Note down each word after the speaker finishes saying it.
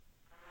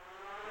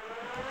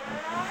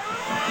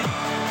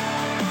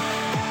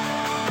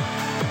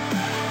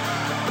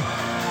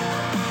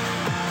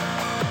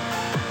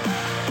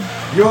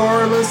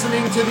You're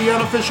listening to the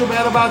Unofficial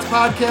BattleBots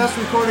podcast,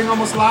 recording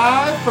almost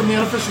live from the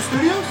Unofficial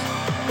Studios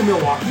in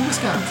Milwaukee,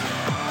 Wisconsin.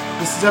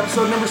 This is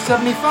episode number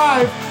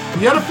 75,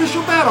 the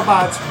Unofficial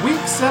BattleBots Week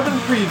 7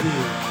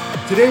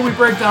 preview. Today we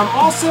break down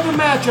all 7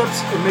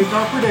 matchups and make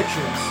our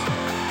predictions.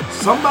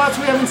 Some bots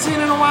we haven't seen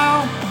in a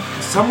while,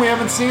 and some we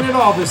haven't seen at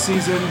all this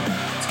season.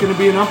 It's going to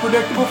be an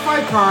unpredictable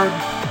fight card,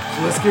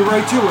 so let's get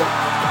right to it.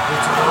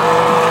 It's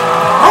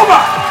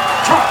Robot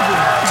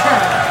Chocolate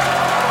Time!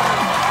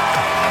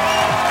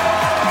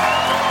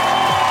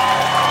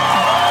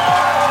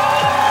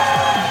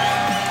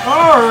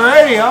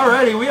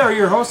 Alrighty. We are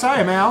your hosts. I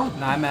am Al.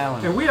 And I'm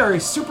Alan. And we are a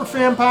super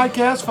fan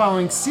podcast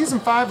following Season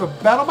 5 of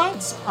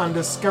BattleBots on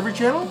Discovery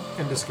Channel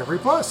and Discovery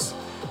Plus.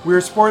 We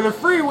are spoiler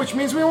free, which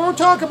means we won't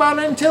talk about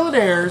it until it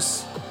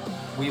airs.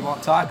 We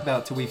won't talk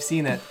about it till we've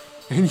seen it.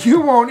 And you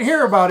won't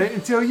hear about it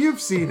until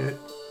you've seen it.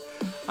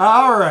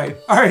 Alright,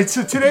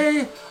 so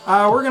today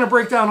we're going to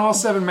break down all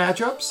 7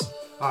 matchups,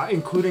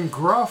 including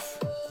Gruff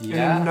in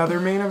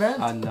another main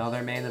event.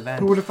 Another main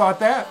event. Who would have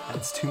thought that?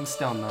 That's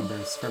tombstone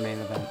numbers for main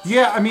events.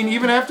 Yeah, I mean,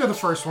 even after the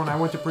first one, I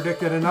went to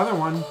predict another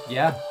one.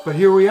 Yeah. But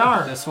here we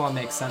are. This one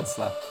makes sense,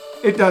 though.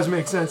 It does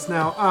make sense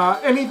now. How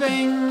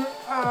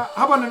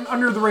about an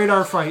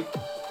under-the-radar fight?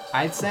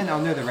 I'd say an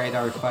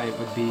under-the-radar fight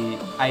would be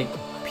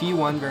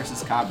P1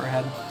 versus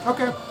Copperhead.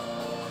 Okay.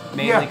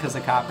 Mainly because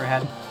of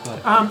Copperhead.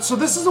 But so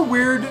this is a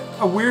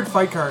weird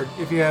fight card,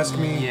 if you ask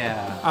me.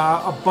 Yeah.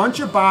 A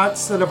bunch of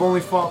bots that have only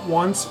fought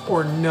once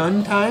or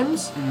none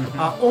times. Mm-hmm.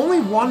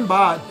 Only one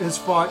bot has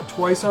fought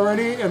twice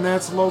already, and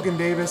that's Logan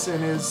Davis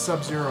and his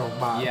Sub-Zero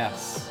bot.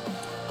 Yes.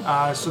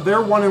 So they're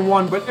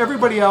 1-1, but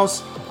everybody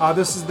else,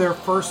 this is their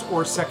first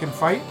or second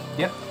fight.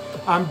 Yep.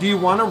 Do you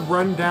want to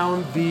run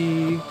down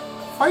the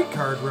fight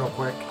card real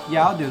quick?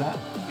 Yeah, I'll do that.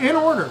 In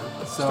order.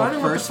 So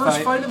starting with the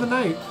first fight of the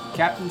night.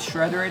 Captain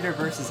Shredderator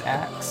versus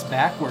Axe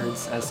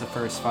backwards as the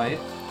first fight.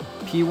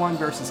 P1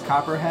 versus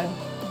Copperhead.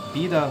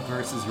 Beta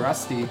versus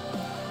Rusty.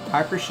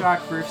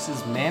 Hypershock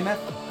versus Mammoth.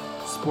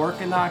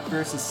 Sporkanok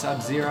versus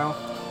Sub-Zero.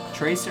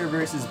 Tracer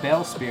versus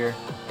Balespear.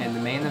 And the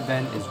main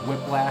event is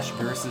Whiplash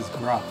versus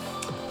Gruff.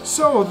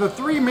 So the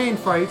 3 main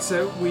fights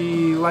that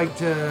we like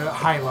to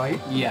highlight.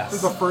 Yes.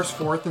 The first,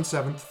 4th, and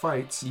 7th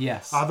fights.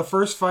 Yes. The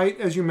first fight,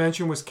 as you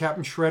mentioned, was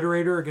Captain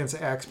Shredderator against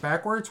Axe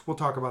backwards. We'll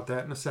talk about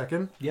that in a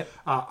second. Yep.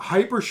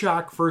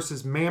 Hypershock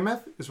versus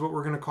Mammoth is what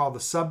we're going to call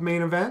the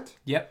sub-main event.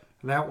 Yep.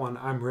 That one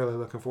I'm really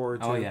looking forward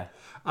to. Oh, yeah.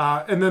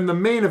 And then the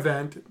main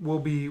event will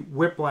be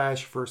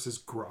Whiplash versus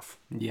Gruff.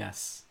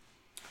 Yes.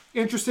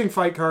 Interesting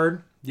fight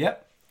card.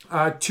 Yep.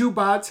 2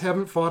 bots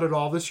haven't fought at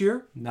all this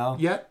year. No.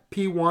 Yet.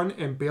 P1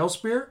 and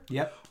Balespear.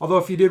 Yep. Although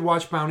if you did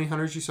watch Bounty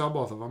Hunters, you saw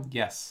both of them.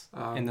 Yes.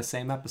 In the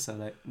same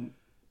episode.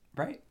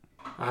 Right?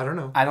 I don't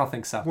know. I don't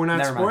think so. We're not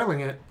Never spoiling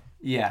mind. it.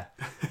 Yeah.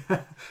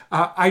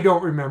 I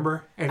don't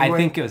remember. Anyway, I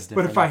think it was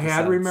different. But if I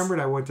had episodes. remembered,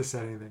 I wouldn't have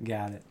said anything.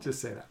 Got it.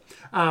 Just say that.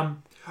 All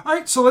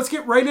right, so let's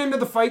get right into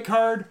the fight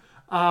card.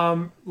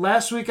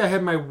 Last week I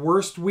had my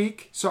worst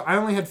week, so I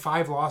only had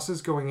 5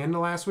 losses going into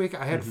last week.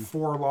 I had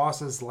 4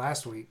 losses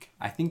last week.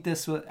 I think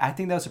that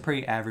was a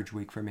pretty average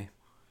week for me.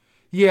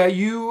 Yeah,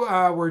 you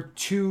were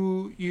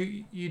 2.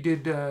 You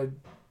did.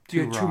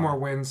 You had 2 more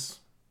wins.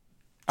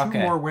 2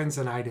 more wins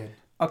than I did.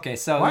 Okay,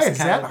 so why is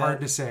that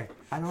hard to say?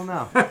 I don't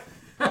know.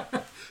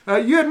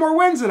 You had more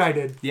wins than I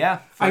did. Yeah.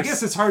 I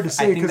guess it's hard to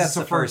say because it's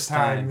the the first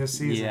time this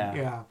season.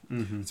 Yeah.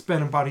 Mm-hmm. It's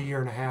been about a year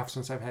and a half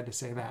since I've had to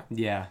say that.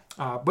 Yeah.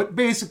 But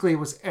basically it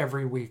was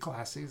every week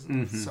last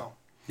season. Mm-hmm. So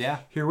yeah,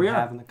 here we are.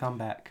 Having a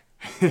comeback.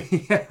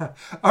 Yeah.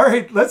 All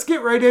right, let's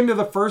get right into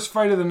the first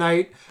fight of the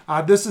night.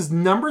 This is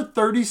number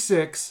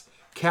 36,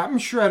 Captain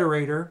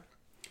Shredderator.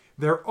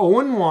 They're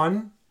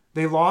 0-1.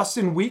 They lost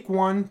in week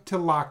 1 to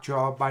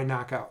Lockjaw by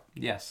knockout.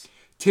 Yes.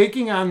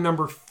 Taking on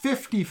number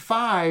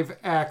 55,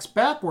 Axe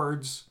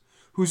Backwards,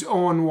 who's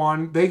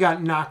 0-1. They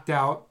got knocked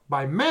out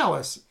by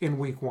Malice in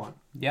week 1.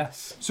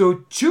 Yes.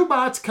 So 2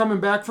 bots coming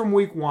back from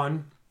week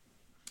 1.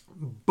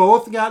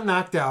 Both got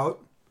knocked out.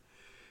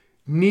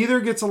 Neither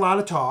gets a lot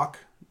of talk.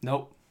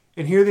 Nope.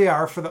 And here they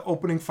are for the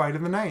opening fight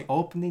of the night.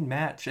 Opening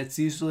match. It's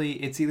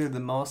either the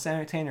most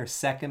entertaining or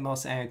second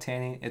most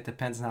entertaining. It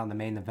depends on how the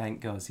main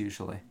event goes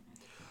usually.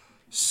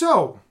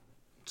 So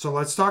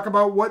let's talk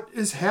about what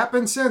has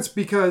happened since,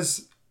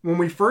 because when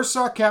we first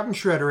saw Captain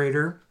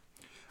Shredderator,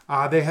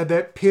 they had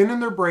that pin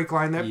in their brake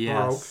line that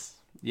broke,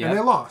 and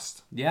they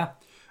lost. Yeah.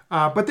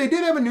 But they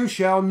did have a new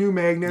shell, new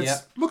magnets.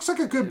 Yep. Looks like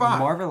a good bot.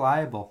 More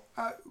reliable.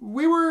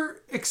 We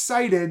were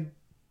excited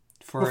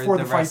before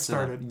the fight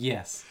started.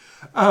 Yes.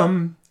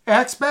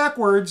 Axe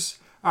Backwards,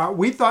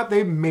 we thought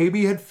they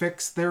maybe had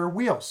fixed their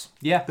wheels.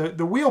 Yeah.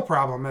 The wheel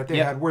problem that they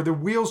had, where the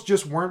wheels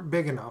just weren't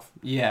big enough.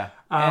 Yeah.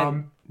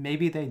 And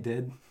maybe they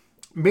did.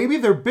 Maybe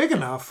they're big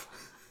enough.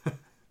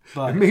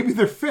 But maybe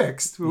they're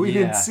fixed. We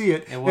didn't see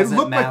it. It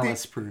wasn't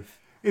malice-proof.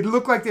 It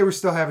looked like they were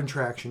still having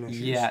traction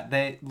issues.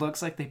 Yeah,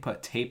 looks like they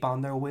put tape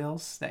on their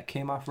wheels that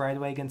came off right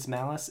away against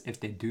Malice. If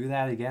they do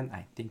that again,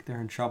 I think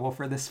they're in trouble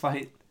for this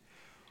fight.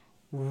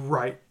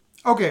 Right.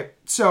 Okay,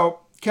 so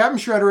Captain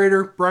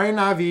Shredderator, Brian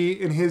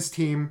Navi, and his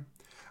team,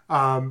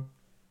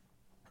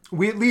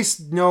 we at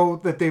least know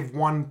that they've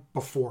won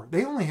before.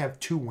 They only have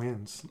 2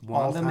 wins.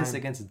 One of them is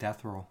against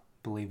Death Roll,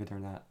 believe it or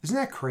not. Isn't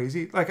that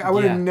crazy? Like, I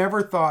would have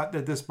never thought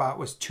that this bot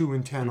was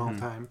 2-10 all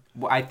time.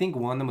 Well, I think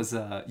one of them was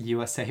a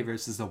USA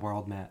versus the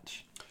world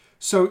match.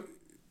 So,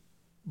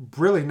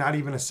 really not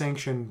even a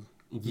sanctioned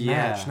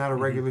match, not a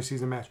regular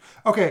season match.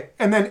 Okay,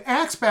 and then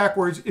Axe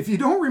Backwards. If you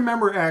don't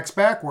remember Axe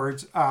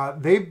Backwards,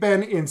 they've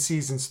been in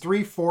seasons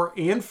 3, 4,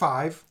 and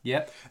 5.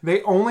 Yep.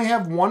 They only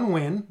have 1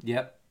 win.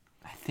 Yep.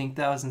 I think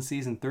that was in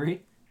season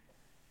 3.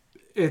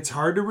 It's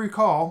hard to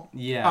recall.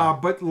 Yeah.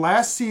 But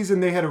last season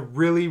they had a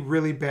really,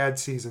 really bad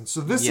season. So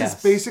this is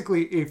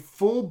basically a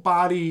full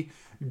body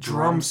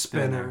drum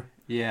spinner.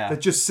 Yeah.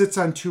 That just sits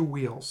on 2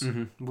 wheels.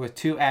 With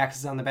 2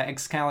 axes on the back.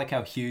 It's kind of like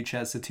how Huge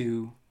has the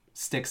 2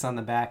 sticks on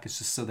the back. It's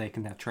just so they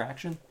can have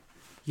traction.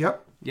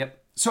 Yep.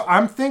 Yep. So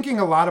I'm thinking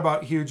a lot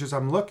about Huge as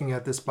I'm looking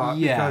at this bot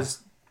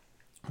because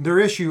their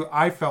issue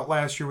I felt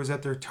last year was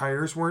that their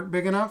tires weren't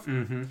big enough.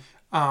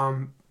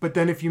 But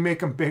then if you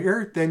make them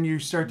bigger, then you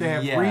start to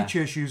have reach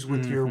issues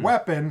with your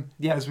weapon,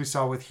 as we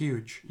saw with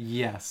Huge.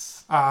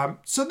 Yes.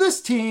 So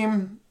this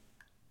team,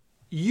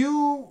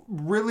 you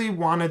really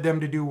wanted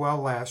them to do well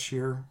last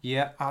year.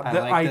 Yeah, I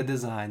like the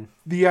design.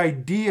 The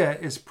idea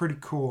is pretty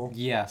cool.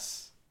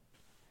 Yes.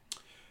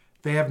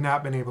 They have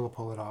not been able to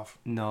pull it off.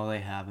 No, they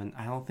haven't.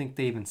 I don't think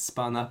they even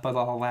spun up at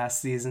all last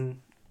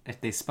season.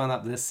 If they spun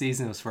up this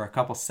season, it was for a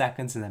couple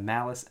seconds, and then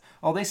Malice.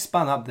 Oh, they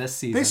spun up this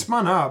season. They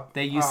spun up.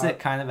 They used it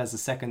kind of as a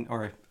second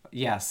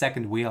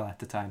wheel at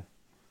the time,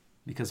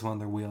 because one of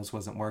their wheels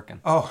wasn't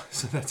working. Oh,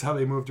 so that's how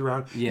they moved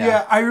around.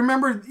 Yeah, I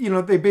remember.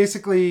 They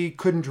basically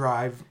couldn't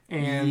drive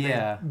and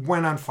they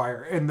went on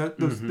fire. And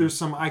there's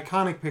some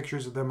iconic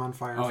pictures of them on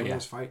fire from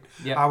this fight,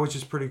 which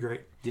is pretty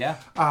great. Yeah.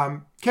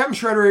 Captain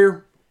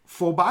Shredderator,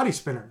 full body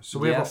spinner. So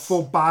we have a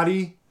full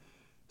body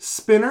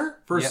spinner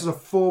versus a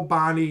full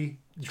body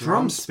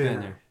drum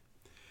spinner.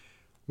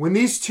 When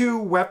these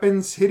 2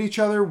 weapons hit each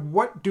other,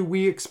 what do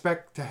we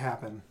expect to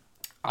happen?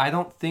 I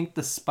don't think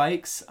the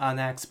spikes on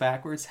Axe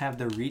Backwards have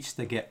the reach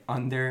to get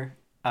under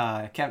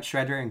Captain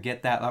Shredder and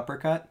get that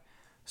uppercut.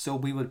 So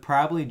we would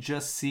probably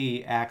just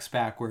see Axe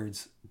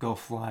Backwards go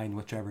flying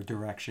whichever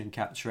direction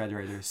Captain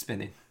Shredder is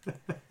spinning.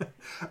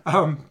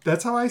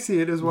 That's how I see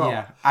it as well.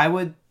 Yeah, I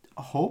would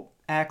hope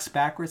Axe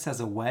Backwards has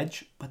a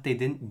wedge, but they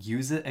didn't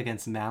use it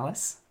against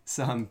Malice.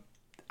 So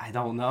I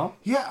don't know.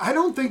 Yeah, I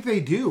don't think they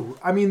do.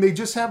 I mean, they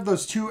just have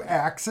those 2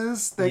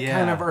 axes that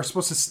kind of are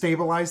supposed to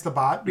stabilize the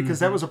bot, because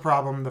that was a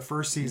problem the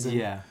first season.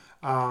 Yeah.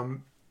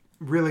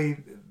 Really,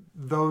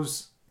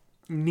 those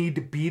need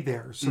to be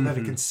there so that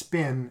it can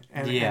spin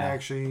and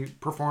actually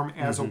perform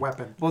as a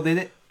weapon. Well, they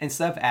did,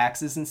 instead of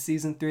axes in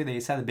season 3, they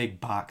just had a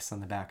big box on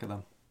the back of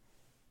them.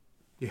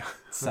 Yeah.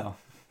 So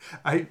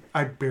I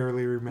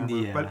barely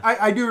remember, but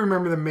I do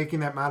remember them making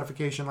that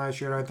modification last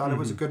year, and I thought it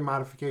was a good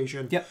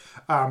modification. Yep.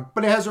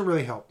 But it hasn't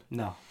really helped.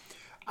 No.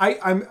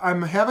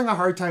 I'm having a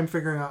hard time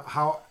figuring out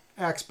how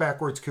Axe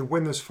Backwards could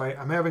win this fight.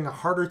 I'm having a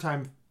harder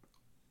time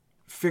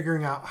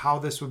figuring out how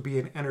this would be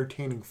an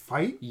entertaining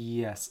fight.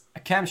 Yes.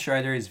 Cam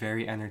Shredder is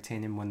very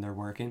entertaining when they're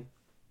working.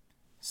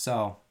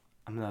 So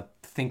I'm going to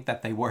think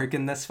that they work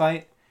in this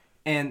fight.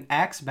 And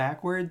Axe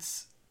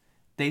Backwards,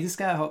 they just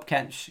got to hope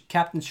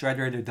Captain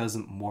Shredder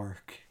doesn't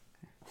work.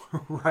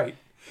 Right.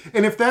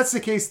 And if that's the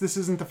case, this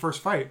isn't the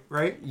first fight,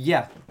 right?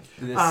 Yeah.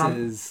 This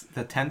is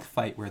the 10th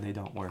fight where they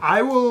don't work.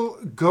 I will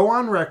go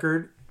on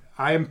record.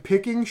 I am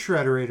picking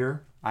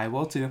Shredderator. I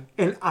will too.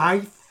 And I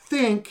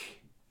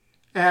think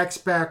Axe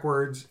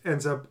Backwards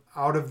ends up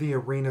out of the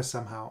arena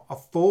somehow. A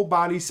full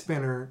body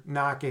spinner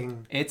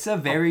knocking. It's a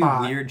very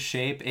weird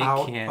shape. It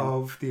out can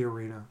of the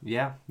arena.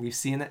 Yeah, we've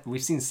seen it.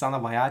 We've seen Son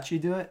of Waiachi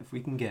do it. If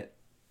we can get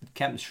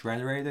Captain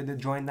Shredderator to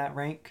join that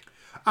rank.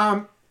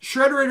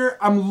 Shredderator,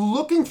 I'm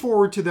looking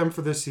forward to them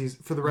for this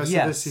season, for the rest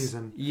of this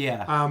season.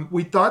 Yeah.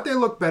 We thought they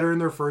looked better in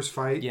their first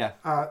fight. Yeah.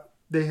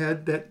 They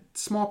had that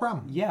small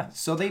problem. Yeah.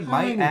 So they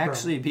might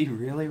actually be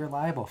really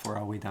reliable for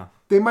all we know.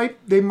 They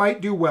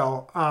might do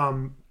well.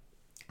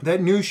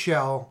 That new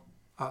shell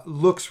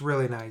looks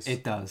really nice.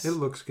 It does. It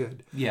looks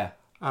good. Yeah.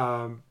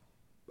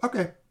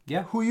 Okay.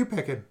 Yeah. Who are you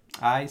picking?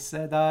 I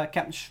said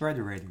Captain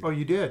Shredderator. Oh,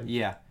 you did?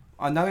 Yeah.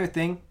 Another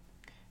thing,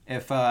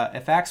 if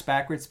Axe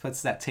Backwards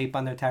puts that tape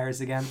on their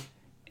tires again,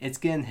 it's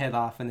getting hit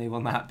off and they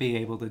will not be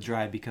able to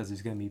drive because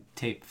there's going to be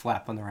tape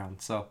flapping around.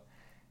 So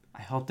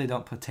I hope they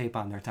don't put tape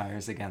on their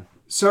tires again.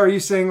 So are you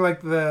saying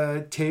like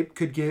the tape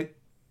could get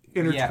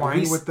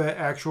intertwined with the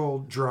actual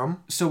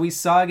drum? So we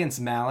saw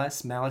against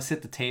Malice. Malice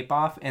hit the tape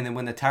off, and then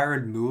when the tire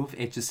would move,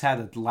 it just had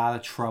a lot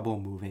of trouble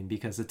moving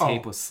because the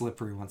tape was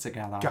slippery once it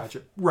got off.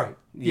 Gotcha. Right.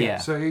 Yeah.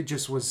 So it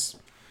just was...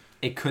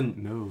 It couldn't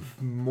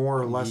move. More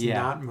or less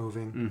not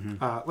moving.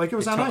 Like it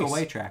was on ice. It took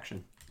away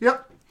traction.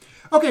 Yep.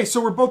 Okay,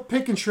 so we're both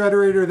picking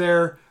Shredderator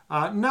there.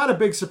 Not a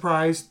big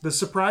surprise. The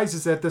surprise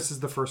is that this is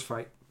the first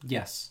fight.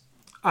 Yes.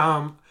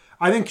 I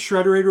think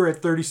Shredderator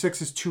at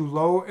 36 is too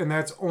low, and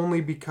that's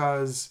only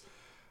because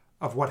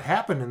of what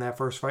happened in that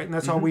first fight, and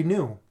that's all we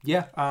knew.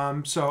 Yeah.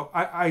 So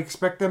I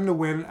expect them to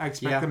win. I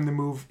expect them to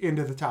move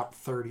into the top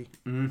 30.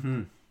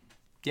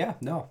 Yeah,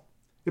 no.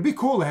 It'd be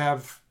cool to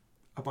have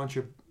a bunch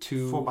of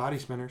Two full body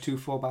spinners. Two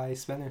full body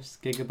spinners,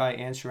 Gigabyte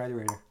and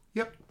Shredderator.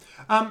 Yep.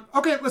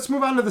 Okay, let's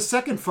move on to the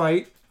second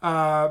fight.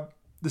 The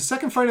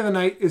second fight of the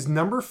night is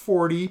number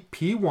 40,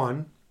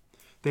 P1.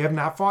 They have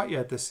not fought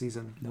yet this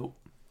season. Nope.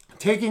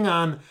 Taking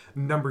on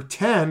number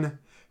 10,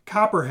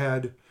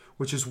 Copperhead,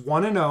 which is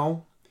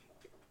 1-0.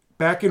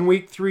 Back in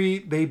week 3,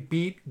 they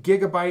beat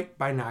Gigabyte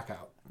by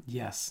knockout.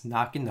 Yes,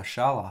 knocking the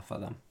shell off of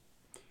them.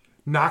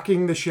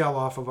 Knocking the shell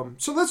off of them.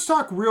 So let's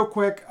talk real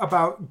quick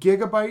about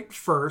Gigabyte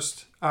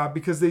first,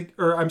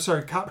 Copperhead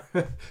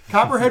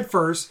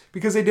first,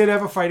 because they did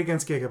have a fight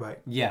against Gigabyte.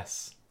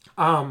 Yes.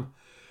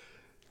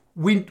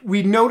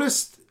 We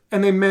noticed,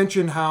 and they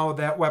mentioned how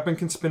that weapon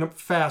can spin up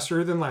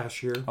faster than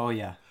last year. Oh,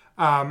 yeah.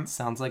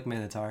 Sounds like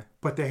Minotaur.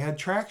 But they had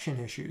traction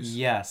issues.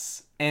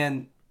 Yes.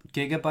 And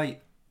Gigabyte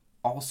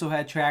also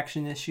had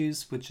traction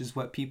issues, which is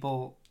what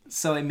people...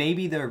 So it may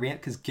be their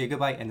rant, because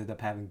Gigabyte ended up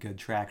having good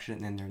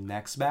traction in their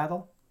next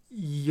battle.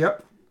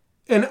 Yep.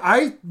 And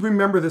I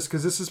remember this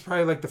because this is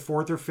probably like the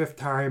 4th or 5th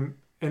time,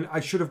 and I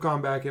should have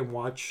gone back and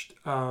watched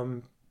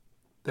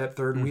that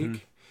third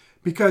week.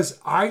 Because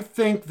I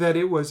think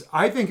it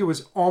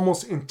was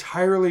almost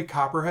entirely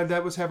Copperhead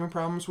that was having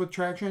problems with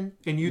traction,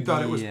 and you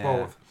thought it was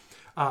both.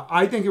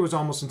 I think it was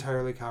almost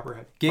entirely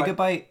Copperhead.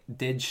 Gigabyte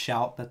did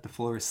shout that the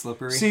floor is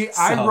slippery. See,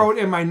 I wrote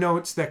in my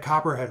notes that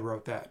Copperhead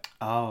wrote that.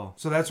 Oh.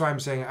 So that's why I'm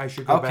saying I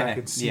should go back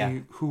and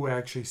see who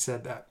actually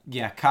said that.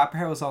 Yeah,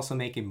 Copperhead was also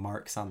making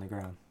marks on the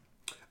ground.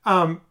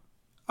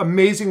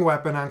 Amazing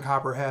weapon on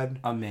Copperhead.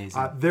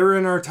 Amazing. They're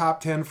in our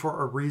top 10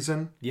 for a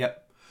reason.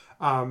 Yep.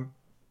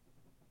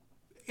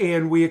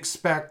 And we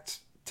expect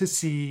to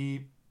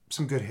see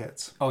some good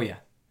hits. Oh, yeah.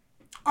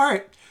 All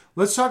right.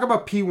 Let's talk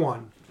about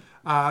P1.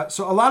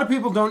 So a lot of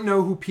people don't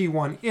know who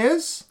P1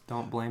 is.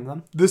 Don't blame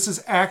them. This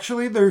is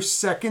actually their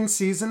second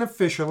season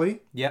officially.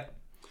 Yep.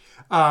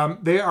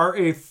 They are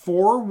a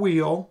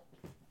 4-wheel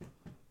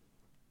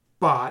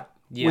bot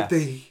with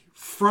a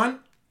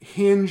front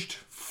hinged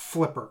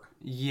flipper.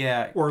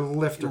 Yeah. Or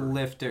lifter.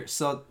 Lifter.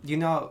 So,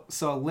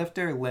 a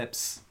lifter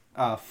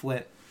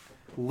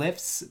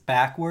lifts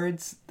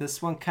backwards.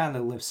 This one kind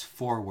of lifts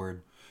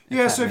forward.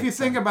 Yeah, so if you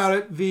think about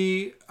it,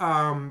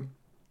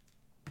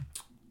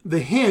 the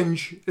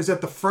hinge is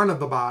at the front of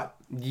the bot.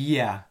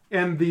 Yeah.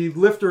 And the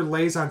lifter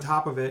lays on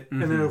top of it,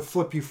 and then it'll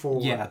flip you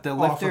forward. Yeah, the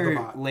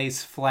lifter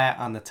lays flat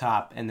on the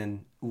top and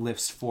then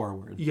lifts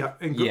forward. Yeah,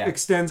 and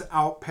extends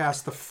out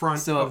past the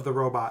front of the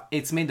robot.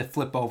 It's made to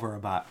flip over a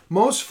bot.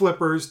 Most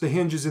flippers, the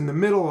hinge is in the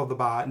middle of the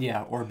bot.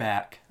 Yeah, or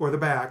back. Or the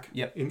back,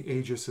 yep. In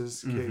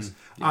Aegis's case.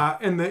 Yep.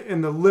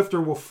 And the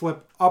lifter will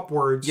flip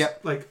upwards,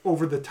 like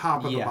over the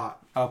top of the bot.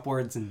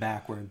 Upwards and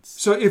backwards.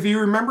 So if you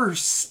remember,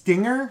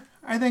 Stinger,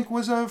 I think,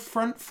 was a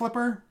front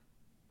flipper.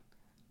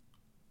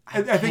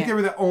 I think they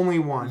were the only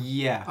one.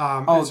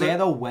 Yeah. They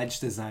had a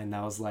wedge design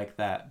that was like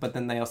that, but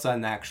then they also had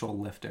an actual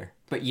lifter.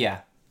 But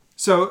yeah.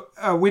 So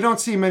we don't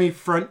see many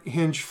front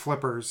hinge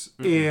flippers,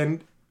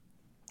 and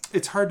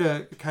it's hard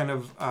to kind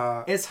of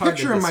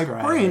picture in my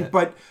brain.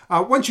 But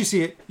once you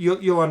see it,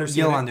 you'll understand.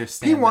 You'll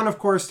understand. P1, of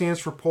course, stands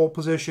for pole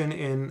position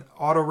in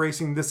auto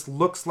racing. This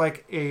looks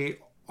like a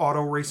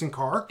auto racing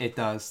car. It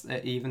does.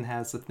 It even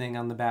has the thing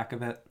on the back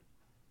of it.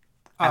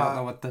 I don't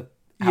know what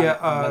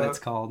what it's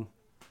called.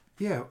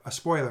 Yeah, a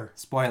spoiler.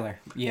 Spoiler.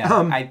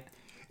 Yeah.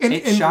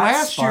 And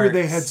last year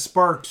they had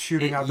sparks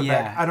shooting out the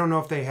back. I don't know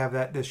if they have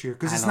that this year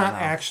because it's not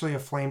actually a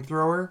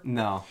flamethrower.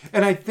 No.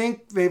 And I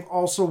think they've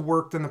also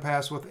worked in the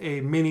past with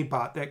a mini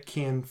bot that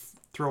can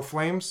throw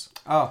flames.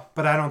 Oh.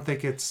 But I don't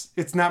think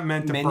it's not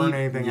meant to burn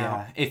anything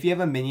out. If you have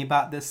a mini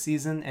bot this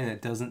season and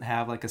it doesn't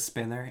have like a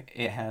spinner,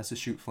 it has to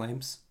shoot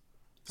flames.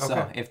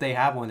 So if they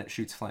have one, it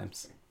shoots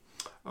flames.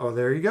 Oh,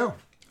 there you go.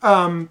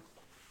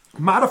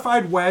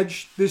 Modified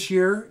wedge this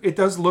year. It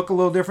does look a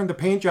little different. The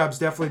paint job's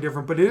definitely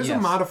different, but it is a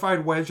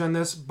modified wedge on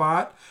this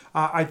bot.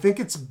 I think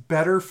it's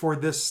better for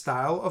this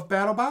style of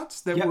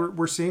BattleBots that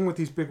we're seeing with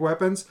these big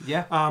weapons.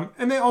 Yeah.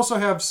 And they also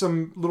have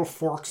some little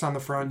forks on the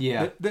front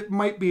that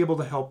might be able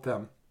to help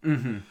them.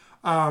 Mm-hmm.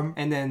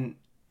 And then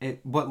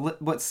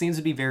what seems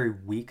to be very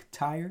weak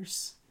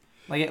tires.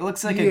 Like it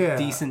looks like a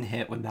decent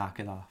hit would knock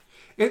it off.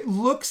 It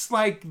looks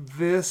like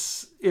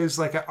this is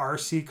like an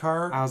RC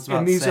car,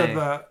 and these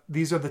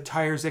are the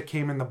tires that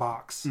came in the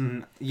box.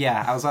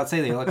 Yeah, I was about to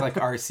say they look like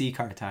RC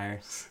car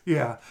tires.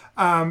 Yeah,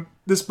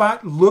 this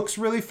bot looks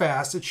really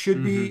fast. It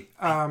should be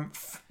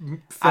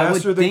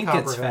faster than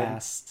Copperhead. It's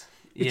fast.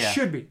 It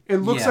should be. It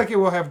looks like it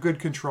will have good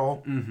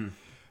control. Mm-hmm.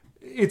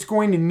 It's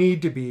going to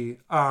need to be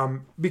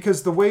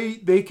because the way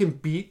they can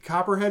beat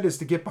Copperhead is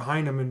to get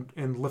behind them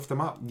and lift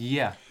them up.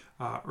 Yeah,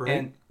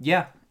 right.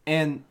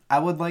 And I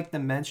would like to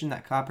mention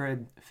that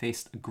Copperhead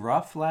faced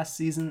Gruff last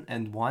season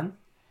and won.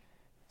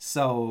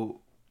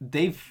 So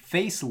they've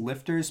faced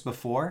lifters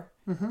before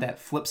that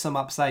flips them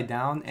upside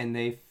down, and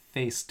they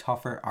face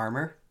tougher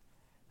armor,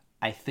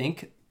 I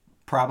think,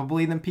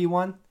 probably than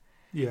P1.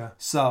 Yeah.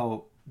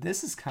 So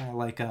this is kind of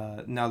like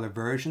another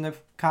version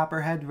of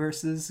Copperhead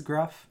versus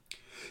Gruff.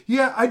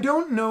 Yeah, I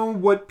don't know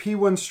what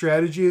P1's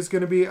strategy is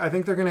going to be. I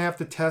think they're going to have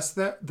to test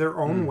their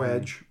own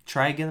wedge.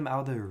 Try and get them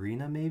out of the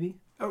arena, maybe?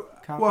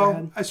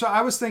 Well, so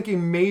I was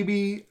thinking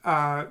maybe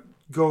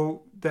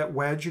go that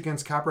wedge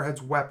against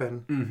Copperhead's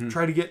weapon.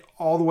 Try to get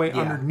all the way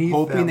underneath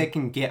hoping them. it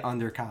can get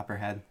under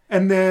Copperhead.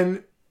 And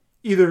then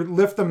either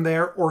lift them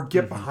there or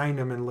get behind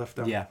them and lift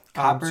them. Yeah.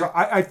 So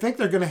I think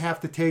they're going to have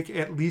to take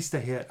at least a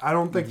hit. I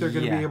don't think they're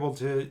going to be able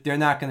to... They're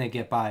not going to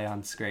get by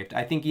unscraped.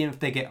 I think even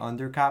if they get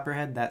under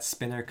Copperhead, that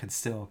spinner could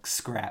still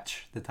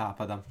scratch the top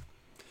of them.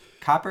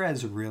 Copperhead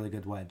is a really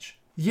good wedge.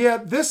 Yeah,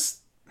 the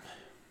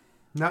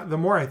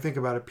more I think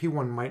about it,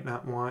 P1 might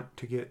not want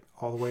to get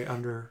all the way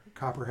under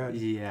Copperhead.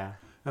 Yeah.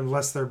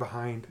 Unless they're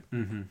behind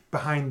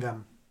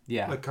them.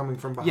 Yeah. Like coming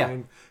from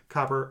behind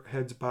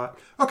Copperhead's bot.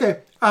 Okay.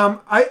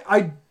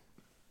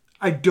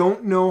 I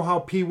don't know how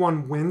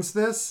P1 wins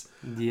this.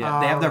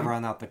 Yeah, they have to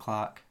run out the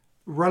clock.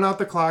 Run out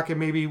the clock and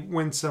maybe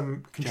win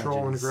some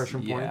control and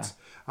aggression points.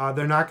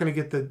 They're not going to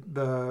get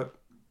the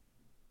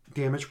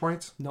damage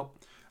points. Nope.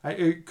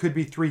 It could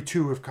be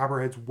 3-2 if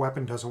Copperhead's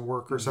weapon doesn't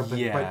work or something.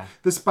 Yeah. But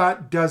this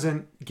bot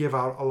doesn't give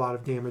out a lot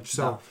of damage.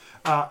 So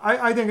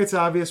I think it's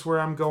obvious where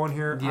I'm going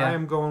here. Yeah. I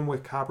am going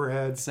with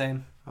Copperhead.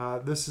 Same.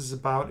 This is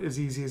about as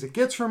easy as it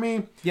gets for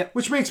me. Yep.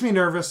 Which makes me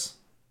nervous.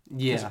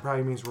 Yeah. It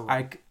probably means we're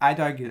wrong. I'd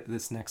argue that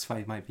this next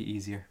fight might be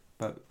easier,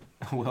 but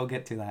we'll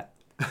get to that.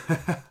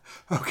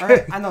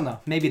 Okay. I don't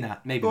know. Maybe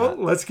not. Maybe not.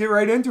 Let's get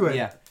right into it.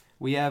 Yeah.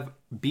 We have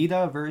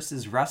Beta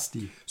versus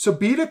Rusty. So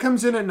Beta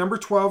comes in at number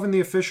 12 in the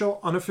unofficial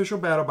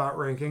BattleBot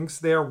rankings.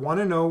 They are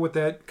 1-0 with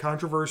that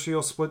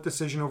controversial split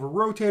decision over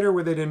Rotator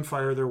where they didn't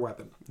fire their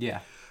weapon.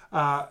 Yeah.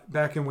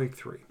 Back in week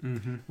 3.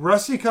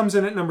 Rusty comes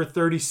in at number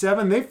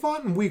 37. They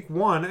fought in week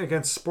 1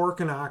 against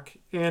Sporkanok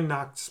and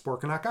knocked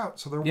Sporkanok out.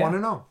 So they're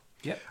 1-0.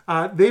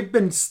 Yep. They've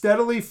been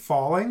steadily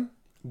falling.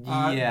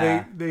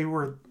 Yeah. They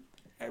were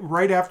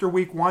right after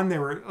week 1. They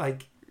were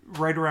like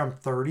right around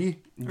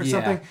 30 or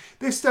something.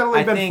 They've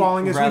steadily been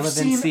falling as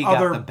we've seen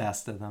got the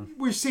best of them.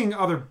 We're seeing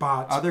other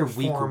bots. Other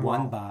week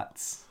 1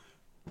 bots.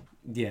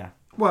 Yeah.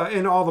 Well,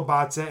 and all the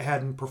bots that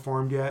hadn't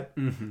performed yet.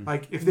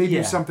 Like if they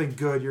do something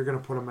good, you're going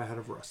to put them ahead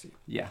of Rusty.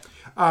 Yeah.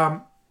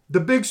 The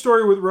big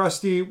story with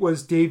Rusty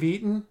was Dave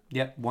Eaton.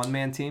 Yep,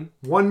 one-man team.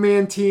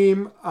 One-man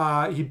team.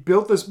 He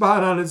built this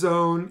bot on his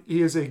own.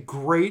 He is a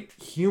great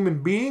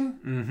human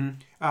being.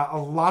 A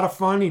lot of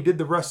fun. He did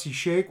the Rusty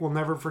Shake. We'll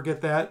never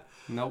forget that.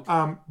 Nope.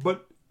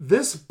 But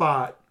this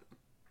bot,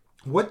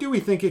 what do we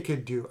think it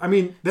could do? I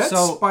mean, that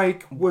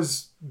spike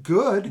was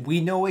good. We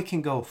know it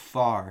can go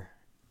far.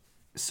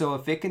 So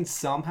if it can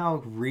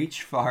somehow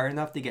reach far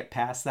enough to get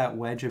past that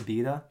wedge of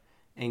Beta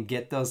and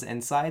get those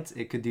insides,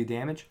 it could do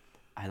damage.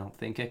 I don't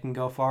think it can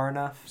go far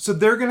enough. So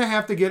they're going to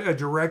have to get a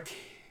direct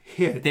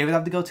hit. They would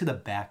have to go to the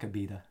back of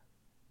Beta.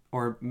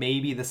 Or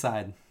maybe the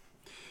side.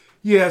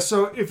 Yeah,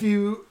 so if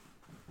you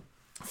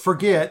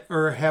forget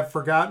or have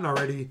forgotten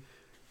already,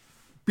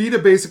 Beta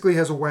basically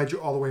has a wedge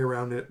all the way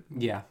around it.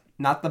 Yeah,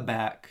 not the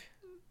back.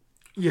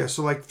 Yeah,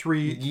 so like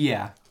three...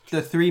 Yeah,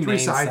 the three main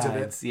sides of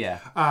it.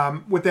 Yeah.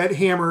 With that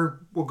hammer,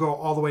 will go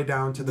all the way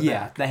down to the back.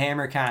 Yeah, the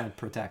hammer kind of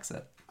protects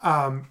it.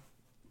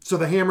 So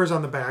the hammer's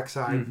on the back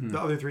side. The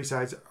other 3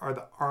 sides are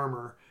the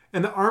armor.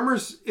 And the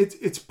armor's,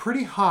 it's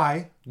pretty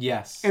high.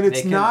 Yes. And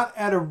it's not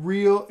at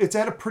it's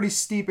at a pretty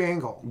steep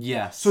angle.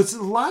 Yes. So it's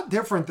a lot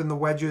different than the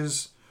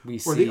wedges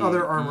or the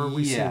other armor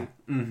we see.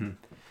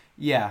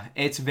 Yeah,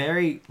 it's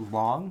very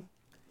long.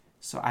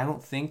 So I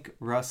don't think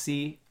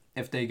Rusty,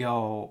 if they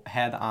go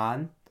head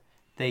on,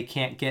 they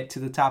can't get to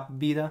the top of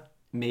Beta.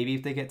 Maybe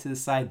if they get to the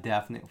side,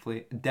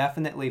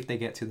 definitely if they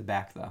get to the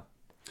back, though.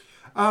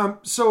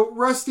 So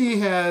Rusty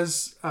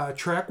has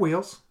track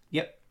wheels.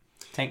 Yep.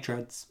 Tank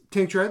treads.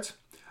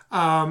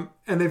 And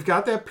they've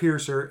got that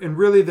piercer. And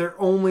really their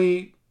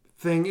only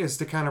thing is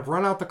to kind of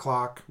run out the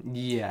clock.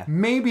 Yeah.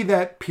 Maybe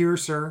that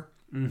piercer,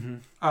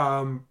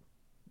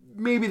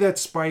 maybe that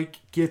spike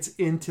gets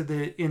into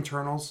the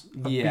internals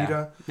of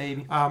Beta.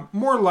 Maybe.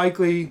 More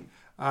likely,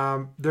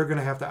 they're going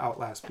to have to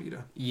outlast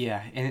Beta.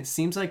 Yeah. And it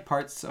seems like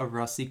parts of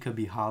Rusty could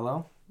be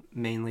hollow.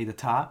 Mainly the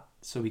top.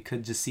 So we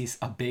could just see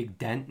a big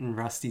dent in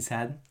Rusty's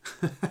head.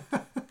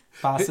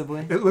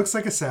 Possibly. It looks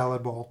like a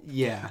salad bowl.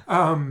 Yeah.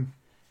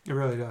 It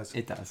really does.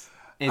 It does.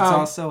 It's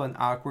also an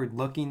awkward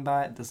looking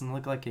bot. It doesn't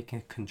look like it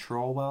can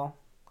control well.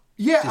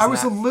 Yeah, I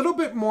was a little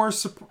bit more...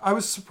 I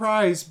was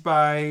surprised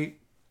by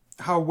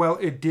how well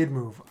it did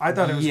move. I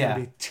thought it was going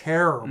to be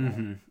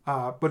terrible.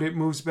 But it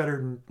moves better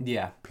than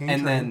paint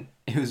and then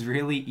it was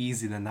really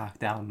easy to knock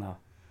down, though.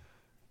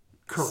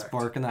 Correct.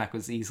 Sporkanok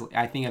was easily...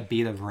 I think a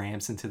Beta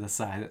ramps into the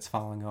side that's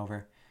falling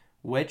over.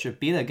 Which, if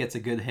Beta gets a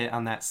good hit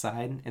on that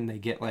side and they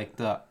get like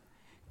the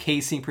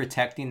casing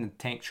protecting the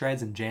tank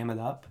treads and jam it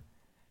up,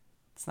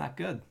 it's not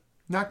good.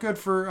 Not good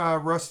for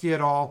Rusty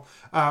at all.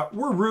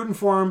 We're rooting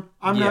for him.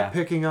 I'm not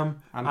picking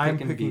him. I'm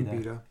picking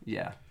Beta.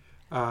 Yeah.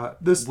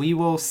 We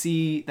will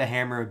see the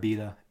hammer of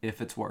Beta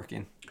if it's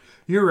working.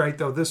 You're right,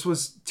 though. This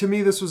was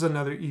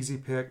another easy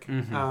pick.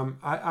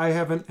 I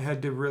haven't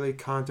had to really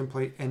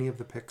contemplate any of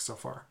the picks so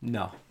far.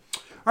 No.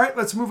 All right,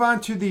 let's move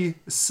on to the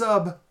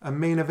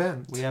main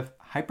event. We have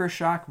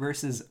Hypershock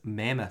versus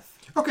Mammoth.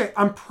 Okay,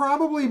 I'm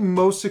probably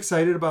most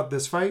excited about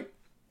this fight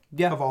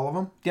of all of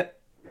them. Yep.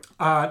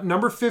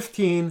 Number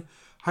 15,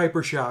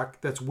 Hypershock.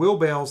 That's Will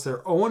Bales. They're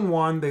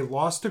 0-1. They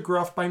lost to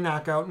Gruff by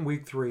knockout in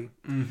week 3.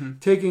 Mm-hmm.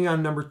 Taking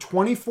on number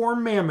 24,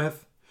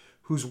 Mammoth,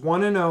 who's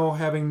 1-0,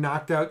 having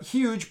knocked out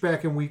Huge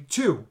back in week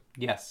 2.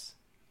 Yes.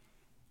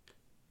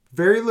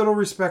 Very little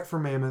respect for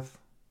Mammoth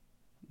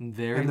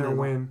Very and their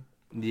little. win.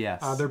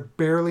 Yes. They're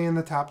barely in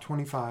the top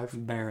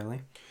 25.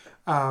 Barely.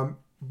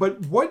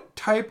 But what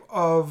type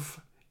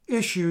of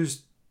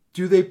issues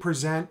do they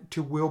present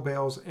to Will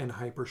Bales and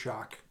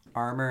Hypershock?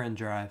 Armor and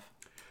drive.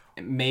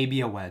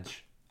 Maybe a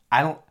wedge.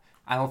 I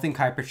don't think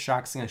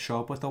Hypershock's going to show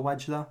up with a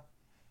wedge, though.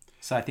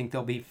 So I think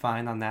they'll be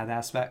fine on that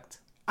aspect.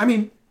 I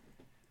mean,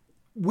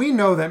 we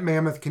know that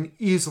Mammoth can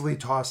easily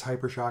toss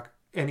Hypershock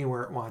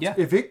anywhere it wants. Yeah.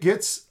 If it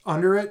gets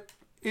under it,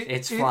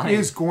 it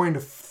is going to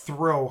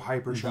throw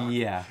Hypershock.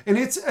 Yeah. And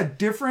it's a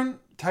different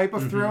type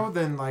of throw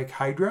than like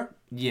Hydra.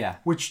 Yeah.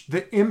 Which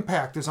the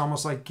impact is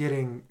almost like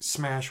getting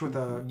smashed with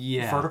a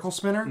vertical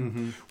spinner.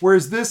 Mm-hmm.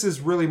 Whereas this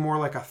is really more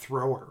like a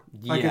thrower.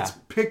 Like it's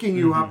picking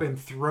you up and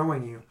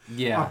throwing you.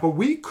 Yeah. But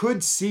we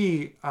could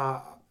see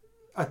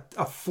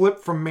a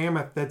flip from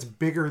Mammoth that's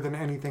bigger than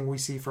anything we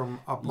see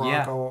from a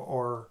Bronco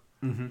or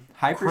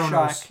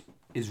Hypershock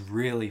is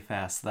really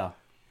fast, though.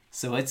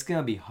 So it's going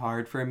to be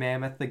hard for a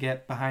Mammoth to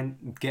get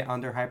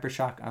under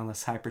Hypershock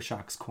unless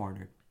Hypershock's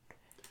cornered.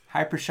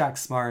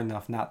 Hypershock's smart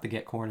enough not to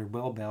get cornered.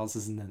 Will Bales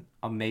is an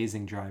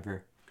amazing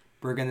driver.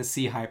 We're going to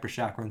see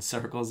Hypershock run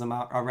circles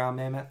around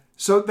Mammoth.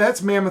 So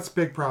that's Mammoth's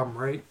big problem,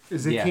 right?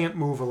 Is it can't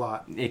move a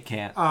lot. It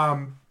can't.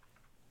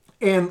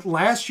 And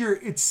last year,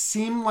 it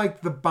seemed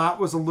like the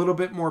bot was a little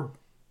bit more,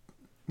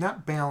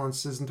 not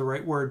balanced isn't the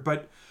right word,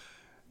 but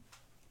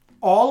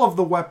all of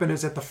the weapon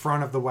is at the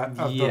front of the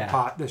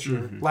pot this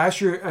year.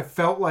 Last year, I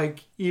felt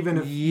like even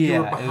if you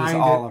were behind it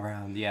was all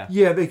around.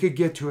 Yeah, they could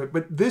get to it.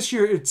 But this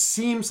year, it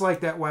seems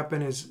like that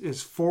weapon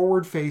is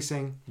forward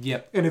facing.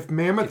 Yep. And if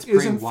Mammoth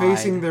isn't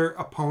facing their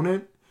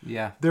opponent,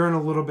 they're in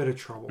a little bit of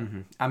trouble.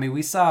 I mean,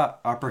 we saw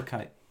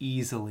Uppercut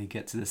easily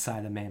get to the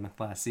side of Mammoth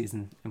last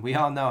season, and we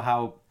all know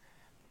how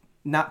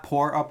not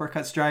poor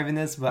Uppercut's driving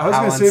is, but I was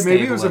going to say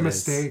maybe it was a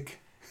mistake.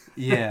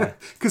 Yeah,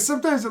 because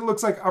sometimes it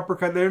looks like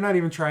Uppercut. They're not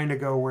even trying to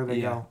go where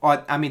they go.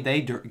 Well, I mean,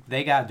 they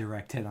got a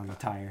direct hit on the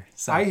tire.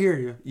 So. I hear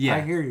you. Yeah,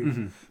 I hear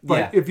you.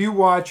 But if you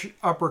watch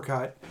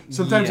Uppercut,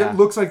 sometimes it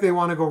looks like they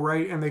want to go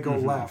right and they go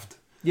left.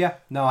 Yeah,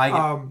 no,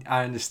 I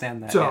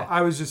understand that. So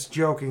I was just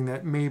joking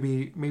that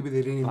maybe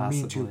they didn't even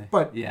mean to,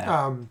 but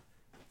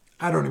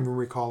I don't even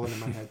recall it in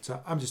my head.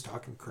 So I'm just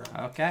talking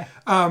crap. Okay.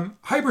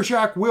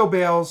 Hypershock, Will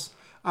Bales,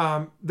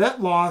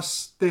 that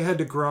loss they had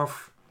to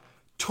Gruff,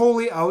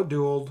 totally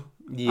outdueled.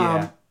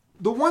 Yeah.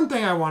 The one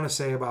thing I want to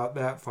say about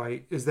that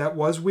fight is that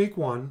was week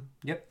 1.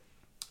 Yep.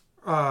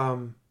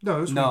 No, it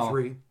was week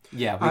 3.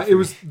 Yeah, week 3. It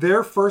was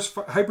their first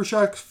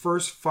Hypershock's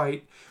first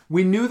fight.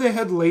 We knew they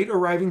had late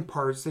arriving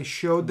parts. They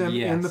showed them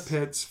in the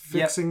pits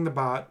fixing the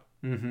bot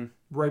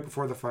right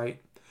before the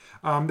fight.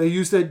 They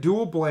used that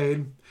dual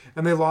blade,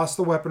 and they lost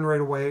the weapon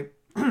right away.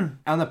 On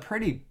a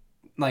pretty,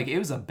 it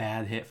was a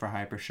bad hit for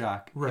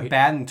Hypershock. Right.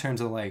 Bad in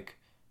terms of,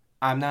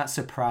 I'm not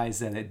surprised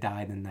that it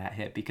died in that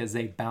hit because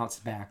they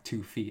bounced back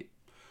 2 feet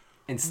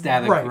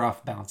instead of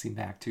Gruff bouncing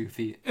back 2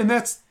 feet. And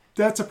that's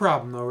a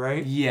problem, though,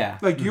 right? Yeah.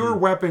 Your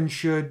weapon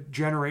should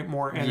generate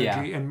more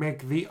energy and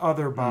make the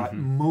other bot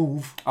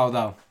move.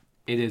 Although,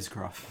 it is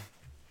Gruff.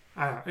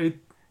 They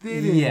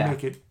didn't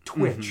make it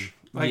twitch.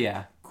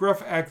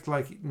 Gruff acted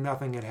like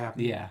nothing had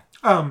happened. Yeah.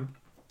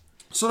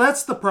 So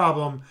that's the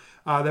problem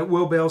that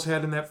Will Bales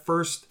had in that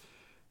first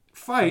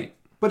fight.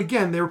 But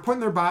again, they were putting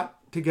their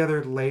bot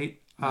together late.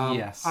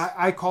 Yes.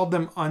 I called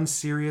them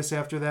unserious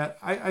after that.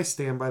 I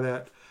stand by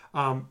that.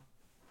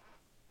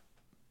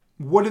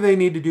 What do they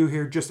need to do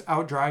here? Just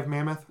outdrive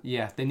Mammoth?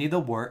 Yeah, they need to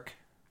work.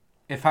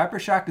 If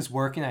Hypershock is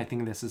working, I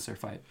think this is their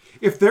fight.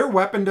 If their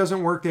weapon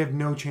doesn't work, they have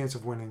no chance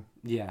of winning.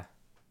 Yeah.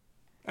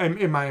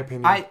 In my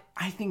opinion.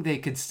 I think they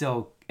could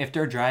still, if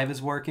their drive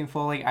is working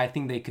fully, I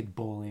think they could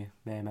bully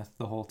Mammoth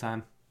the whole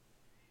time.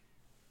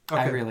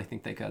 Okay. I really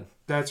think they could.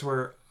 That's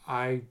where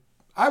I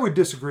would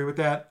disagree with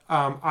that.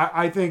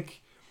 I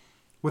think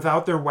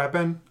without their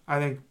weapon, I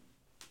think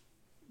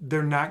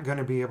they're not going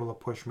to be able to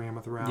push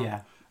Mammoth around.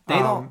 Yeah. They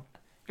don't.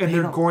 And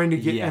they're going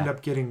to end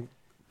up getting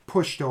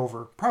pushed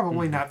over.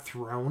 Probably not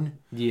thrown.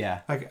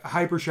 Yeah.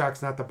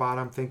 Hypershock's not the bot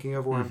I'm thinking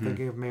of, where I'm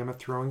thinking of Mammoth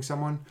throwing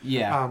someone.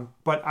 Yeah.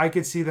 But I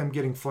could see them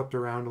getting flipped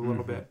around a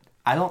little bit.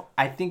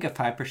 I think if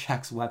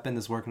Hypershock's weapon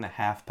is working at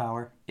half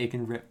power, it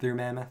can rip through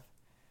Mammoth.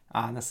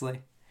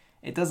 Honestly.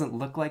 It doesn't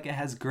look like it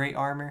has great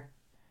armor.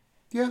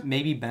 Yeah.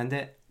 Maybe bend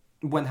it.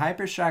 When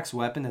Hypershock's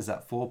weapon is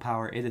at full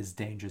power, it is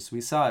dangerous.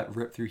 We saw it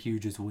rip through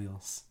Huge's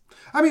wheels.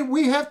 I mean,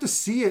 we have to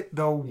see it,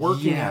 though,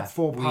 working at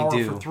full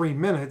power for 3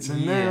 minutes.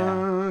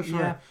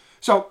 And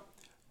So,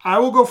 I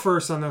will go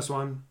first on this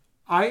one.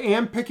 I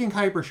am picking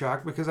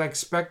Hypershock because I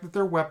expect that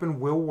their weapon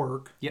will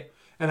work. Yep.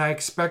 And I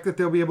expect that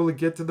they'll be able to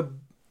get to the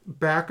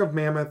back of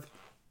Mammoth,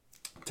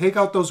 take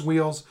out those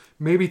wheels,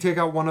 maybe take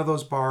out one of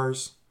those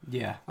bars,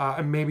 Yeah.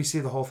 and maybe see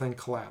the whole thing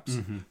collapse.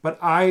 Mm-hmm. But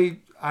I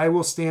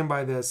will stand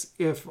by this.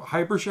 If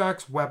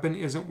Hypershock's weapon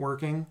isn't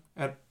working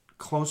at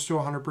close to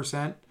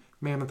 100%,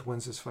 Mammoth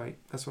wins this fight.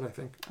 That's what I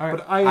think. All right.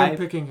 But I am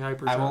picking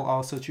Hypershock. I will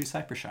also choose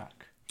Hypershock.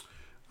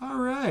 All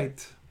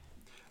right.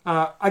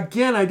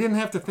 Again, I didn't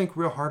have to think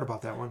real hard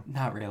about that one.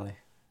 Not really.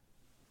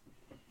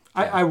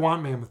 I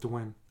want Mammoth to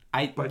win.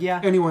 But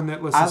anyone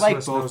that listens I like to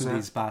us both knows of that.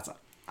 these bots.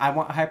 I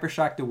want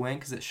Hypershock to win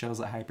because it shows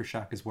that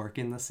Hypershock is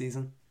working this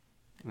season.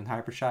 When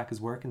Hypershock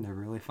is working, they're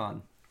really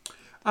fun.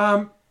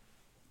 Yeah.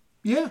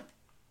 Yeah.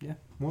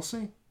 We'll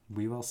see.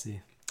 We will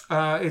see.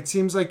 It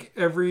seems like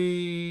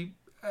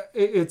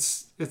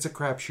it's a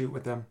crapshoot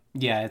with them.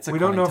 Yeah, it's a We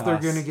don't know if they're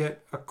going to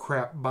get a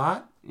crap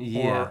bot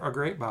Yeah. or a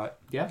great bot.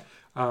 Yeah.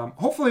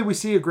 Hopefully we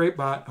see a great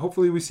bot.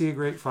 Hopefully we see a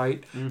great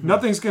fight. Mm-hmm.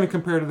 Nothing's going to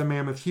compare to the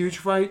Mammoth Huge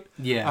fight.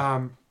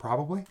 Yeah.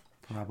 Probably.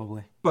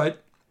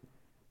 But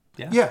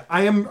Yeah,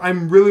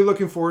 I'm really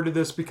looking forward to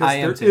this because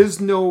there too. is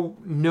no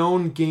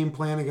known game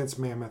plan against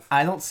Mammoth.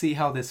 I don't see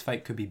how this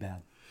fight could be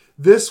bad.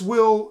 This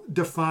will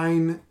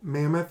define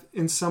Mammoth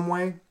in some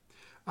way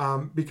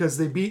because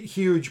they beat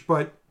Huge,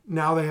 but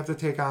now they have to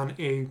take on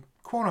a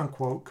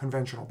quote-unquote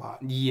conventional bot.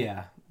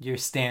 Yeah, your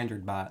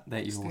standard bot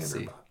that you will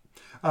see.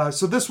 Bot.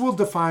 So this will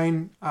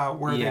define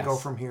where they Yes. go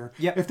from here.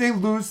 Yep. If they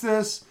lose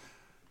this,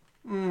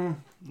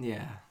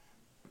 Yeah,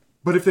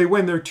 but if they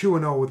win, they're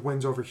 2-0 with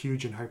wins over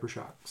Huge and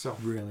Hypershock. So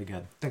really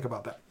good. think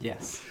about that.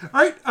 Yes.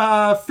 All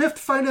right, fifth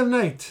fight of the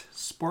night.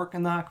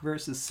 Sporkanok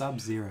versus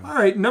Sub-Zero. All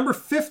right, number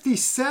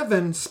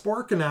 57,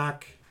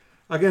 Sporkanok,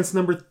 against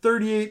number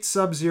 38,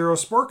 Sub-Zero.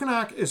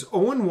 Sporkanok is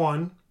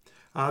 0-1.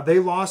 They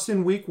lost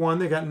in week 1.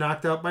 They got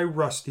knocked out by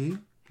Rusty.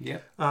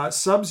 Yep.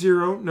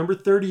 Sub-Zero, number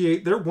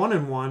 38, they're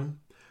 1-1.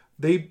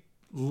 They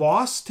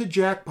lost to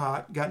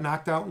Jackpot, got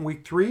knocked out in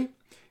week 3.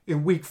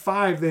 In week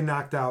 5, they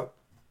knocked out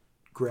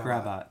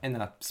Grabot. In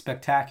a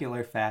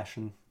spectacular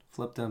fashion.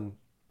 Flipped them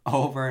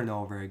over and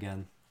over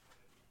again.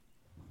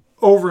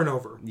 Over and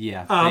over.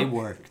 Yeah, they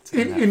worked.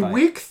 In fight.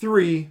 week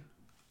 3,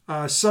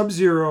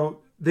 Sub-Zero,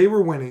 they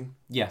were winning.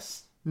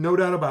 Yes. No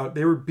doubt about it.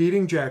 They were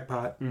beating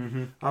Jackpot,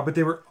 Mm-hmm. but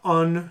they were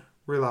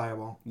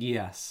unreliable.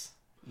 Yes.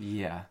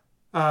 Yeah.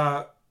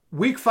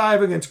 Week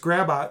 5 against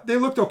Grabot, they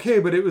looked okay,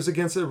 but it was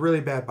against a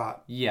really bad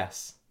bot.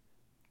 Yes.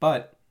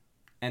 But,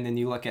 and then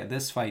you look at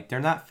this fight, they're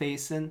not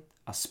facing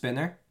a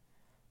spinner.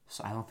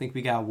 So I don't think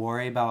we got to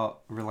worry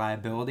about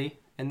reliability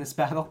in this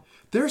battle.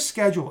 Their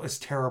schedule is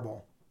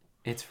terrible.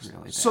 It's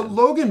really bad. So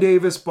Logan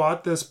Davis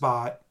bought this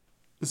bot.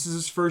 This is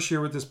his first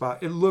year with this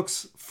bot. It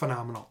looks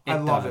phenomenal. I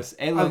love it.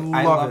 I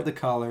love the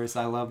colors.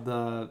 I love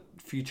the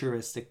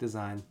futuristic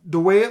design. The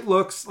way it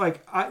looks,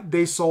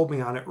 they sold me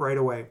on it right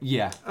away.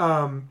 Yeah.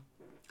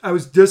 I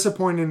was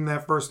disappointed in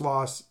that first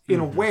loss in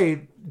a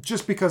way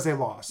just because they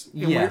lost.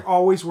 And we're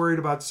always worried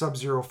about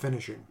Sub-Zero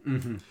finishing.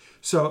 Mm-hmm.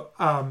 So,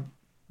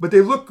 but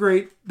they look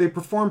great. They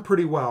perform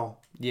pretty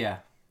well. Yeah.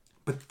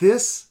 But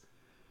this,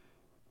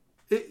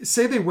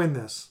 say they win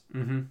this,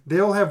 Mm-hmm.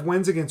 they'll have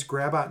wins against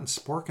Grabot and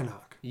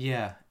Sporkanok.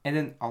 Yeah. And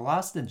then a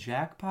loss to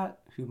Jackpot,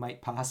 who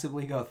might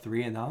possibly go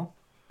 3-0.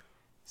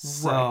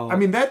 So, Right. I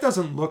mean, that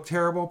doesn't look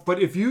terrible, but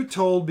if you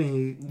told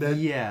me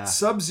that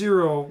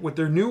Sub-Zero with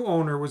their new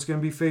owner was going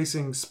to be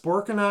facing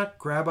Sporkanok,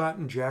 Grabot,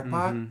 and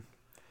Jackpot,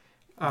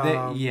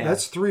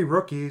 that's 3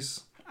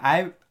 rookies.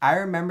 I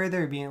remember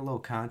there being a little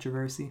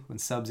controversy when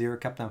Sub-Zero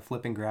kept on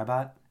flipping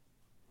Grabot.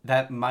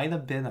 That might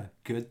have been a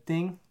good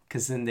thing,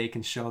 because then they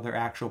can show their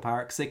actual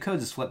power. Because they could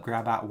just flip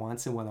Grabot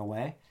once and went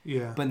away.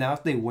 Yeah. But now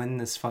if they win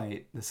this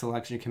fight, the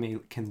selection committee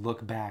can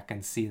look back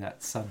and see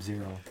that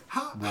Sub-Zero.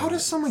 How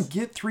does someone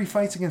get 3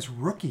 fights against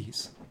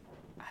rookies?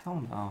 I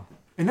don't know.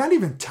 And not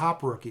even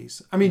top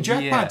rookies. I mean,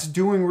 Jackpot's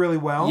doing really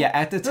well. Yeah,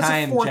 at the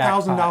time, that's a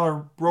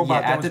 $4,000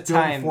 robot that was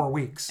built in 4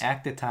 weeks.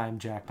 At the time,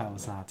 Jackpot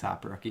was not a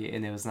top rookie,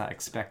 and it was not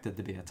expected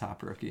to be a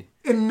top rookie.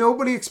 And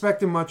nobody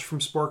expected much from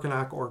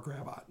Sporkanok or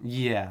Grabot.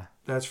 Yeah.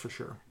 That's for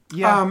sure.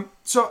 Yeah.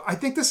 So I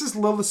think this is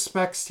Lilith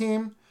Speck's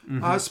team,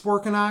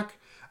 Sporkanok.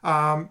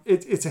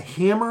 It's a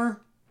hammer-ish.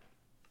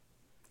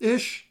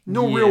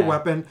 No real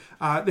weapon.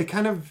 They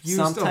kind of used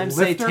Sometimes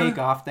a lifter. they take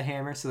off the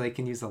hammer so they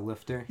can use a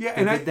lifter. Yeah,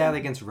 they did that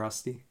against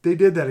Rusty. They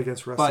did that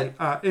against Rusty.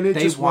 But and it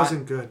just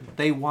wasn't good.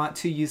 They want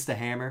to use the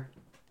hammer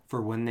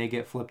for when they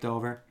get flipped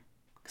over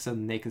so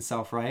then they can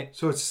self-right.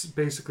 So it's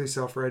basically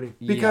self-righting.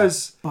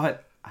 Because...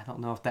 But I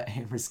don't know if that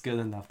hammer's good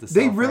enough to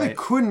They self-right. really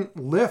couldn't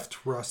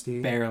lift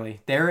Rusty.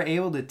 Barely. They were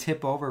able to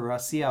tip over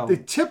Rusty out. They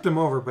tipped him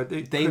over, but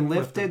they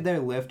lifted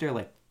their lifter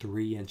like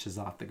 3 inches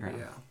off the ground.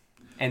 Yeah.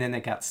 And then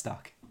it got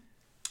stuck.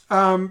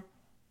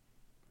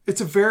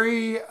 It's a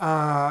very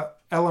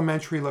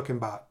elementary looking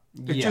bot.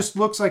 It just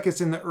looks like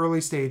it's in the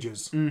early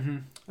stages. Mm-hmm.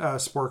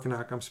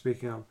 Sporkanok, I'm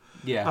speaking of.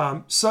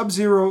 Yeah.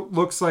 Sub-Zero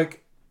looks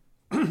like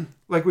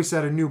we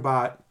said, a new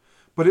bot,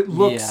 but it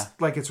looks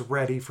like it's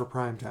ready for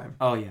prime time.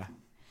 Oh, yeah.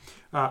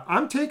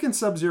 I'm taking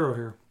Sub-Zero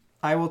here.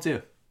 I will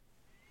too.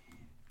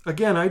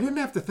 Again, I didn't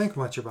have to think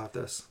much about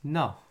this.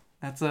 No.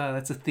 That's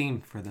a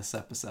theme for this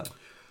episode.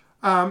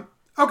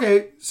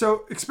 Okay,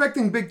 so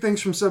expecting big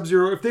things from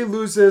Sub-Zero. If they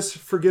lose this,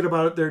 forget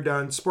about it. They're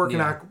done.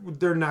 Sporkanak,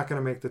 they're not going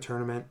to make the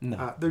tournament.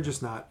 No. They're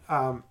just not.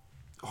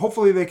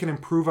 Hopefully they can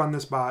improve on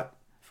this bot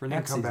For next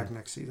and come season. back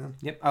next season.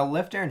 Yep, a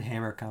lifter and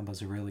hammer combo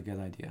is a really good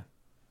idea.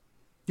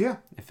 Yeah.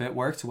 If it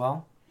works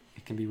well,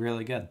 it can be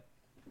really good.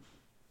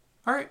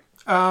 All right.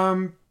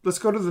 Let's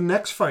go to the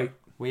next fight.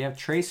 We have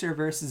Tracer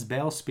versus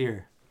Bale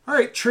Spear. All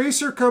right,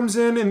 Tracer comes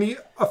in the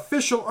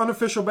official,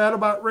 unofficial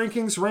BattleBot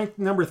rankings, ranked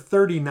number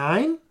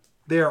 39.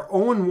 They are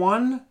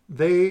 0-1.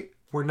 They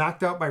were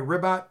knocked out by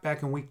Ribot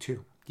back in week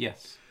 2.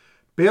 Yes.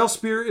 Bale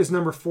Spear is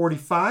number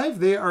 45.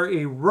 They are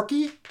a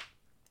rookie.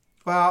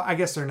 Well, I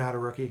guess they're not a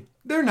rookie.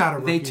 They're not a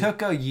rookie. They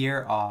took a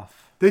year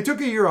off. They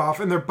took a year off,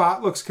 and their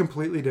bot looks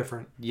completely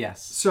different.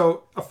 Yes.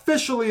 So,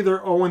 officially, they're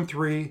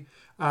 0-3.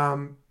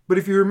 But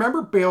if you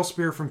remember Bale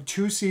Spear from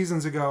 2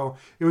 seasons ago,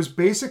 it was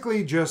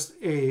basically just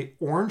a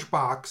orange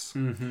box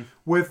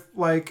with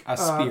like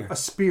a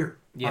spear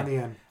on the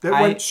end that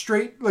went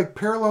straight, like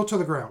parallel to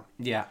the ground.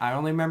 Yeah, I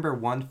only remember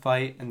one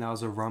fight, and that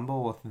was a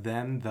rumble with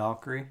them,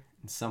 Valkyrie,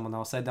 and someone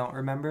else I don't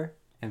remember.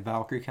 And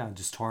Valkyrie kind of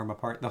just tore him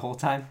apart the whole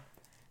time.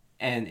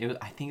 And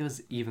I think it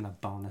was even a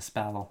bonus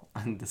battle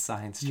on the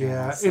Science channel.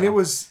 Yeah, so. And it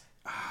was,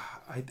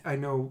 I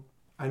know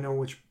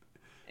which.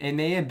 It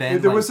may have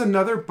been. There was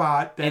another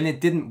bot and it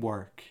didn't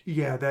work.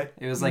 Yeah, that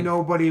it was like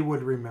nobody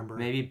would remember.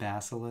 Maybe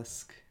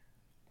Basilisk.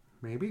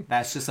 Maybe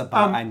that's just a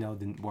bot I know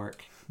didn't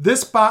work.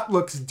 This bot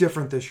looks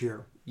different this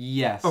year.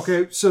 Yes.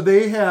 Okay, so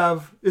they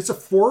have it's a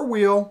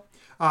 4-wheel.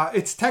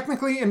 It's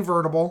technically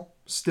invertible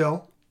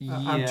still.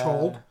 I'm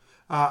told.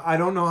 I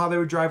don't know how they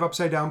would drive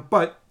upside down,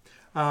 but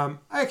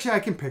actually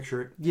I can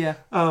picture it. Yeah.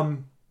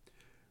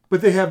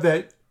 But they have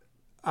that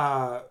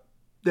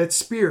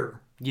spear.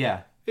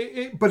 Yeah.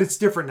 But it's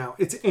different now.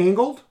 It's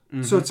angled,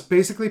 so it's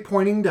basically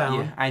pointing down.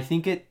 Yeah, I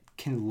think it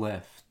can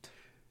lift.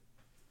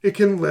 It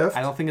can lift.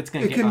 I don't think it's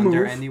going to get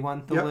under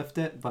anyone to lift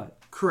it, but...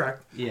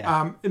 Correct.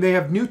 Yeah. And they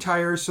have new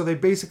tires, so they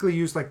basically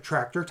use like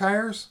tractor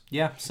tires.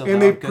 Yeah. So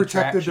and they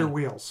protected their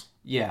wheels.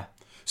 Yeah.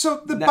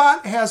 So the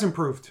bot has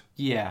improved.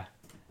 Yeah.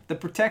 The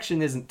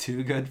protection isn't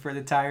too good for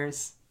the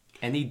tires.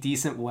 Any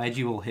decent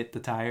wedgie will hit the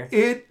tire.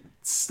 It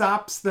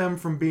stops them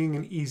from being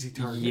an easy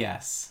target.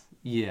 Yes.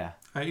 Yeah.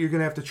 You're going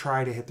to have to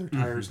try to hit their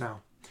tires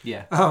now.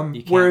 Yeah.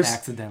 You can't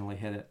accidentally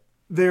hit it.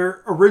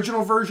 Their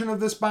original version of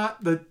this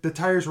bot, the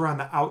tires were on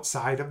the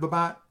outside of the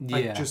bot.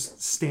 Like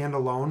just stand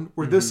alone.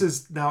 Where this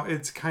is now,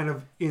 it's kind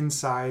of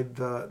inside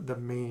the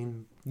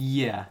main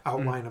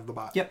outline of the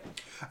bot. Yep.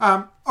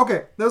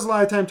 Okay. There was a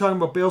lot of time talking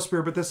about Bale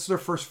Spear, but this is their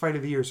first fight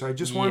of the year. So I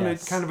just wanted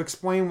to kind of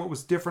explain what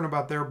was different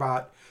about their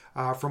bot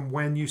from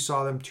when you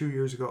saw them 2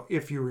 years ago,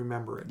 if you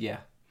remember it. Yeah.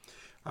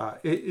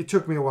 It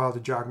took me a while to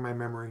jog my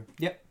memory.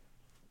 Yep.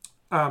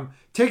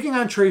 Taking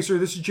on Tracer,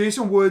 this is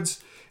Jason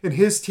Woods and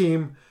his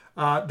team.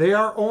 They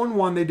are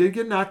 0-1. They did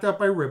get knocked out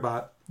by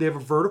Ribot. They have a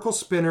vertical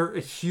spinner, a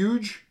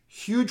huge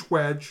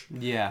wedge.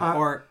 Yeah,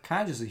 or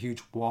kind of just a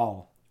huge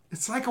wall.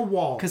 It's like a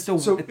wall. Because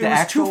the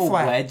actual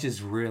wedge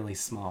is really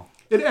small.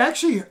 It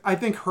actually, I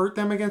think, hurt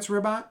them against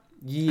Ribot.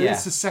 Yeah.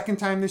 It's the second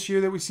time this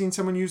year that we've seen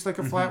someone use like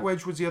a flat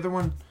wedge. Was the other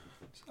one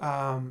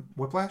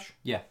Whiplash?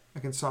 Yeah.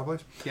 Against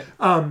Sawblaze?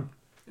 Yeah.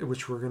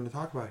 Which we're going to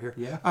talk about here.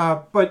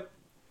 Yeah. But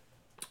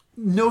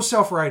no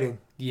self-righting.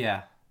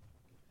 Yeah.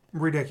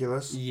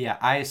 Ridiculous. Yeah,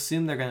 I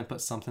assume they're going to put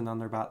something on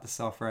their bot to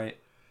self-right.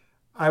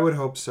 I would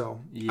hope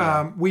so.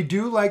 Yeah. We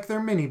do like their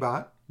mini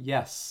bot.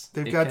 Yes.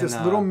 They've got this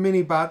little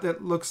mini bot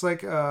that looks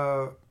like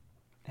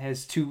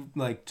has two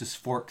just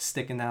forks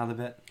sticking out of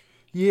it.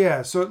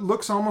 Yeah, so it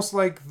looks almost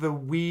like the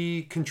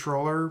Wii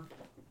controller.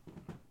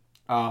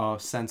 Oh,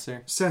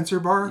 sensor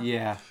bar.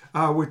 Yeah.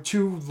 With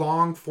 2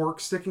 long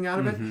forks sticking out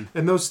of it,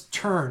 and those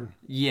turn.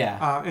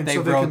 Yeah. And they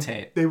so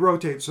rotate. They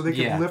rotate, so they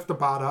can lift the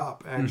bot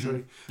up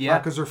actually. Yeah.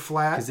 Because they're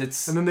flat.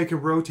 And then they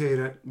can rotate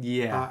it.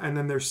 Yeah. And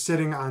then they're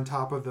sitting on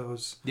top of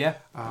those. Yeah.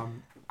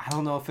 I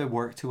don't know if it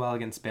worked too well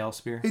against Bale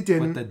Spear. It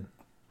didn't.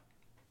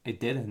 It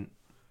didn't.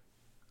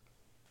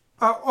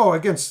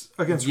 Against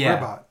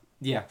Ribot.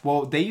 Yeah.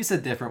 Well, they used a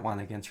different one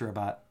against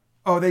Ribot.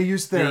 Oh, they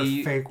used their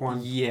fake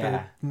one.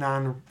 Yeah.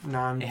 Non.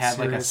 It had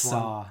like a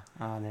saw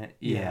on it.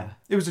 Yeah.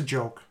 It was a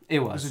joke. It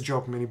was. It was a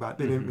joke mini bot.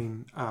 They didn't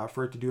mean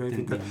for it to do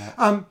anything good.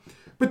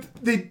 But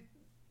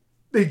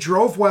they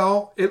drove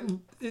well.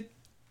 It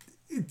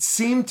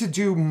seemed to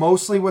do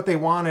mostly what they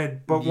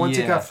wanted, but once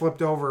it got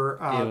flipped over,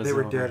 they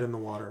were dead in the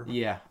water.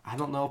 Yeah. I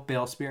don't know if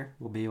Bale Spear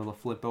will be able to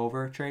flip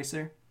over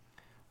Tracer.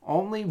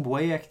 Only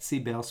way I could see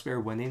Bale Spear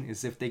winning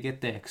is if they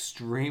get the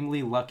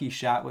extremely lucky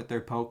shot with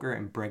their poker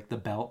and break the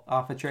belt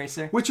off a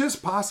Tracer. Which is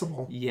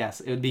possible. Yes,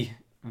 it would be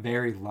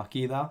very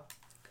lucky though.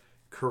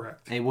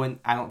 Correct. I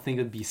don't think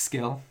it would be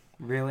skill,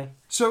 really.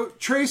 So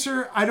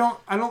Tracer, I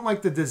don't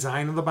like the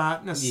design of the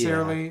bot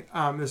necessarily.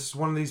 Yeah. This is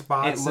one of these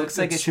bots it looks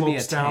like it should be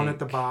a down tank. at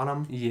the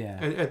bottom. Yeah.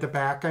 At the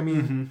back, I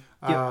mean.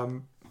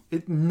 Yep.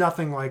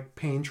 Nothing like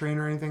Pain Train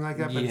or anything like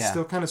that, but it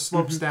still kind of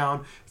slopes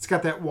down. It's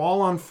got that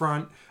wall on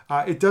front.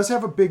 It does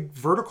have a big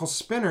vertical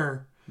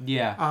spinner.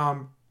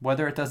 Yeah.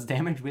 Whether it does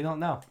damage, we don't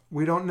know.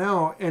 We don't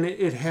know. And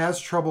it has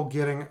trouble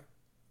getting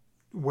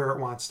where it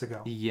wants to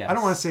go. Yes. I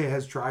don't want to say it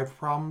has drive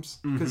problems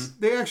because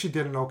they actually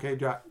did an okay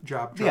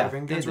job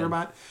driving against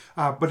Robot,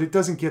 but it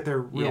doesn't get there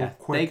real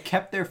quick. They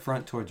kept their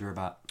front towards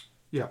Robot.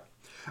 Yeah.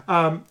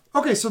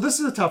 Okay, so this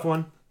is a tough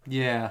one.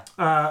 Yeah.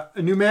 A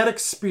pneumatic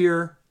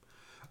spear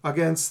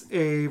against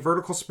a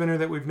vertical spinner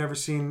that we've never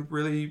seen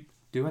really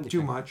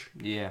do much.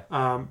 Yeah.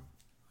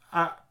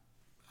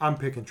 I'm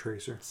picking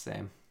Tracer.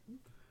 Same.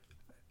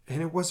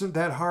 And it wasn't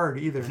that hard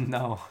either.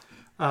 No.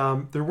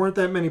 There weren't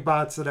that many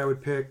bots that I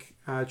would pick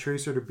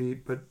Tracer to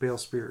beat, but Bale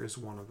Spear is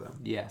one of them.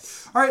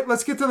 Yes. All right,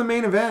 let's get to the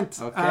main event.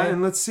 Okay.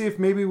 And let's see if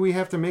maybe we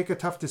have to make a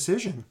tough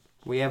decision.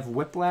 We have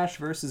Whiplash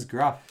versus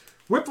Gruff.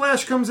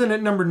 Whiplash comes in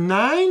at number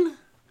 9.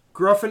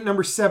 Gruff at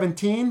number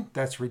 17.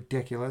 That's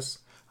ridiculous.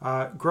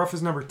 Gruff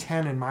is number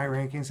 10 in my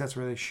rankings. That's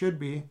where they should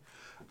be.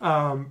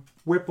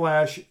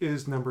 Whiplash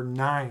is number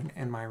 9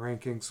 in my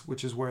rankings,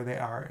 which is where they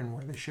are and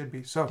where they should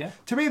be. So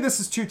to me, this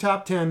is 2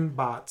 top 10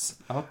 bots.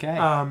 Okay.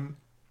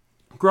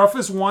 Gruff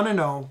is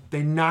 1-0.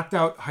 They knocked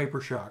out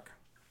Hypershock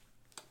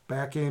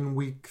back in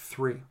week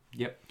 3.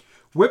 Yep.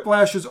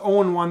 Whiplash is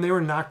 0-1. They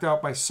were knocked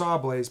out by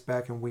Sawblaze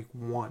back in week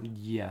 1.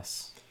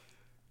 Yes.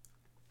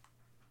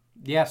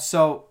 Yeah,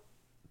 so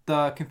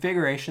the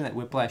configuration that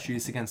Whiplash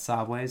used against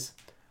Sawblaze,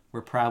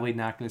 we're probably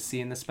not going to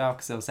see in this bout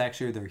because it was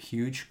actually their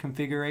huge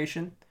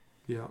configuration.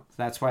 Yeah. So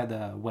that's why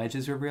the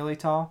wedges were really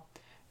tall.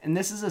 And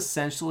this is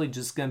essentially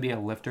just going to be a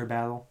lifter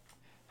battle.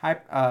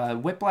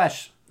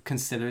 Whiplash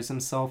considers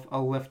himself a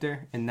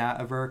lifter and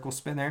not a vertical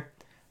spinner.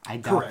 I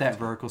doubt that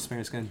vertical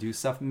spinner is going to do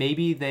stuff.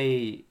 Maybe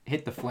they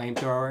hit the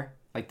flamethrower,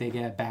 like they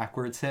get a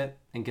backwards hit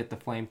and get the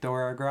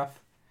flamethrower Gruff.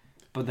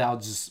 But that'll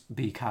just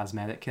be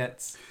cosmetic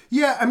kits.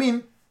 Yeah, I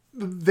mean,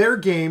 their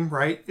game,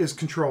 right, is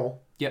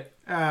control. Yep.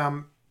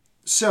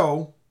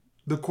 So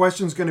the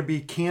question's going to be,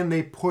 can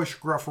they push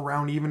Gruff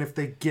around even if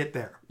they get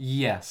there?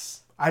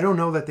 Yes. I don't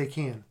know that they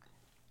can.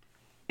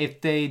 If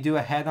they do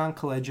a head-on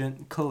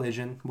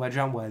collision,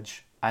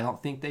 wedge-on-wedge, I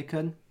don't think they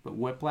could. But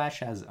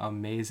Whiplash has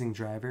amazing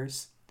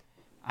drivers.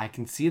 I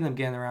can see them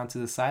getting around to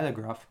the side of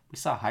Gruff. We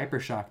saw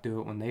Hypershock do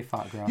it when they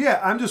fought Gruff.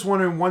 Yeah, I'm just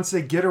wondering, once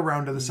they get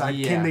around to the side,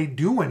 can they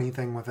do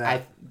anything with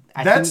that?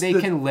 I think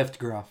they can lift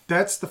Gruff.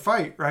 That's the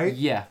fight, right?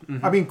 Yeah.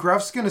 Mm-hmm. I mean,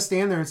 Gruff's going to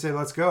stand there and say,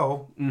 let's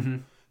go. Mm-hmm.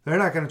 They're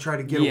not going to try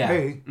to get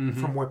away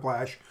from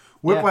Whiplash.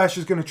 Whiplash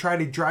is going to try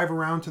to drive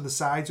around to the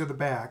sides or the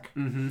back.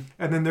 Mm-hmm.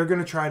 And then they're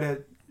going to try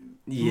to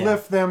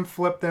lift them,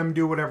 flip them,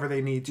 do whatever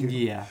they need to.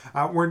 Yeah.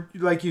 We're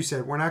like you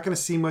said, we're not going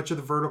to see much of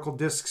the vertical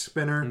disc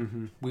spinner.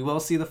 Mm-hmm. We will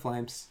see the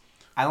flames.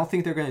 I don't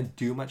think they're going to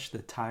do much to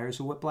the tires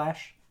of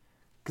Whiplash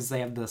because they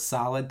have the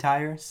solid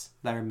tires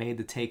that are made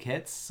to take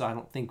hits. So I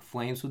don't think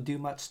flames would do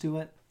much to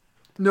it.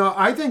 No,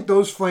 I think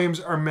those flames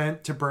are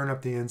meant to burn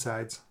up the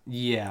insides.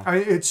 Yeah. I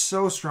mean, it's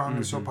so strong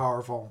and so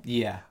powerful.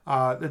 Yeah.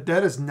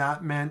 That is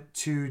not meant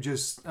to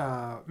just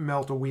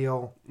melt a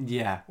wheel.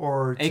 Yeah.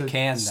 Or it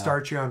can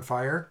start you on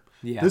fire.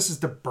 Yeah. This is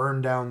to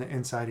burn down the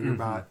inside of your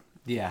bot.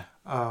 Yeah.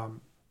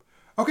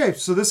 Okay,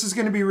 so this is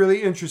going to be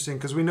really interesting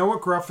because we know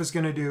what Gruff is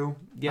going to do.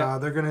 Yeah.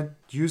 They're going to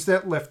use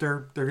that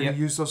lifter. They're going to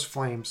use those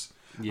flames.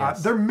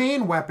 Yes. Their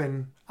main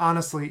weapon,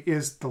 honestly,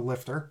 is the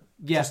lifter.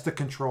 Yeah. Just the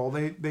control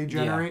they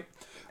generate.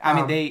 Yeah.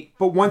 I mean,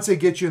 But once they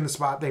get you in the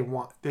spot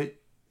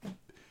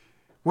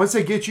once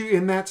they get you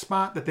in that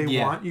spot that they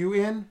want you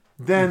in,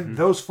 then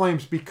those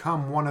flames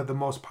become one of the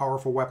most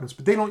powerful weapons.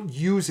 But they don't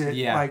use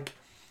it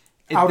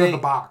out of the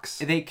box.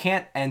 They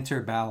can't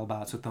enter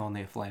BattleBots with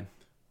only a flame.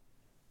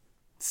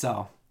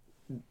 So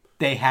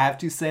they have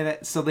to say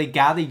that. So they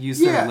got to use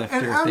their lifter.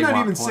 And if I'm they not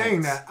want even points.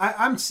 saying that.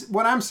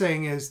 What I'm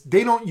saying is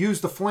they don't use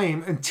the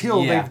flame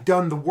until they've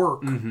done the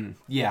work. Mm-hmm.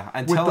 Yeah,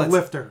 until with the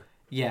lifter.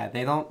 Yeah,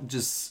 they don't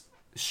just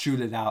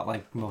shoot it out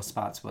like most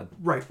spots would.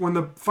 Right. When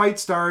the fight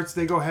starts,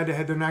 they go head to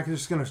head. They're not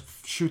just going to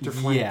shoot their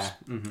flames. Yeah.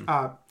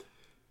 Mm-hmm.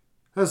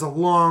 That's a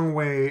long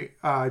way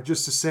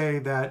just to say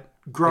that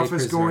Gruff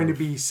is going to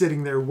be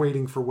sitting there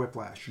waiting for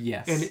Whiplash.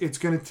 Yes. And it's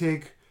going to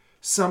take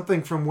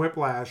something from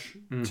Whiplash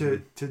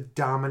to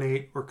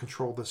dominate or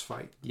control this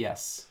fight.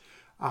 Yes.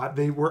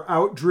 They were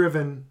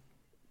outdriven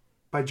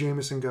by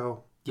Jameson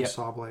Go and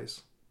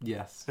Sawblaze.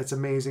 Yes. It's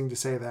amazing to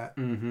say that.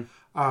 Mm-hmm.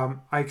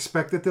 I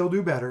expect that they'll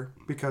do better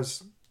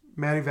because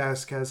Matty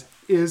Vasquez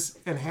is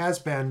and has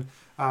been,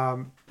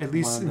 at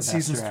least in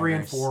seasons 3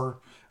 and 4,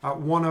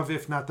 one of,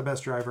 if not the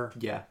best driver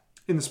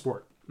in the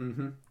sport.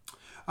 Mm-hmm.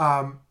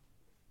 All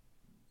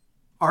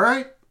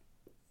right.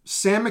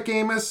 Sam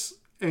McAmis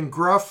and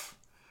Gruff,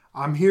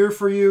 I'm here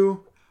for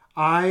you.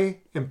 I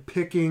am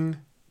picking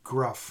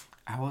Gruff.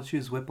 I will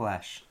choose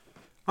Whiplash.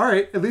 All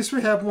right. At least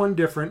we have one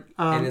different.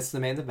 And it's the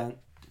main event.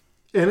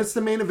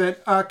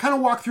 Kind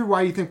of walk through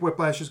why you think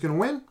Whiplash is going to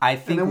win. I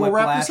think and then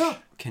Whiplash we'll wrap this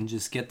up. Can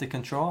just get the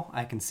control.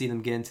 I can see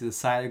them get into the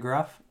side of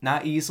Gruff.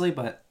 Not easily,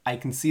 but I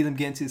can see them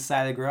get into the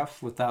side of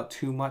Gruff without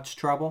too much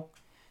trouble.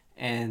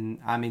 And,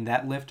 I mean,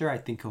 that lifter, I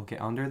think he'll get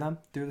under them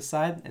through the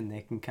side, and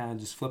they can kind of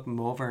just flip him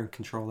over and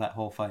control that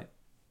whole fight.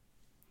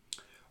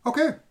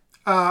 Okay.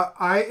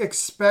 I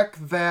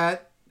expect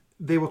that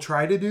they will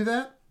try to do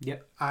that.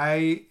 Yep.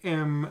 I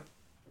am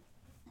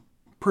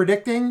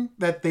predicting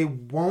that they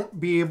won't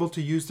be able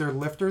to use their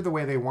lifter the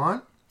way they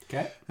want.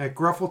 Okay.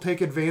 Gruff will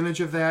take advantage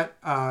of that.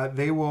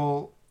 They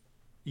will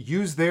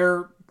use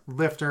their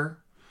lifter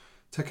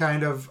to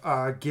kind of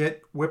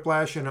get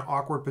Whiplash in an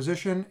awkward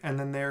position, and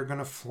then they're going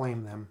to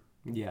flame them.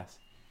 Yes.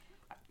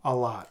 A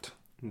lot.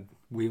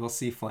 We will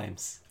see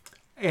flames.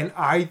 And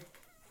I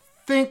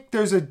think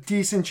there's a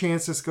decent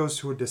chance this goes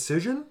to a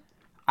decision.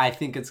 I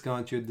think it's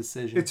going to a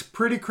decision. It's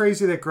pretty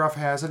crazy that Gruff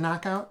has a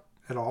knockout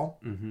at all,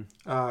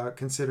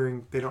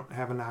 considering they don't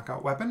have a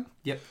knockout weapon.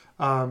 Yep.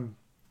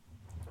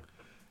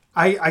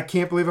 I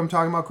can't believe I'm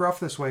talking about Gruff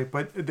this way,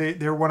 but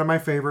they're one of my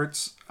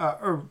favorites.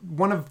 Not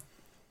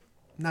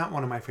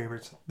one of my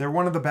favorites. They're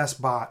one of the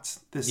best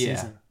bots this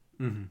season.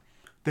 Mm-hmm.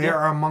 They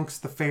are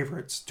amongst the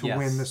favorites to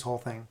win this whole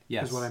thing,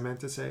 is what I meant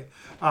to say.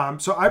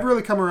 So I've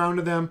really come around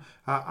to them.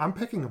 I'm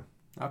picking them.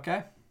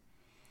 Okay.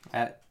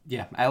 At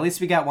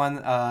least we got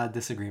one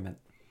disagreement.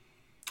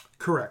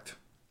 Correct.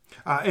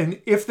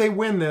 And if they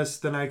win this,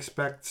 then I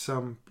expect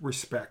some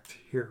respect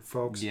here,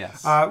 folks.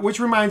 Yes. Which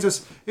reminds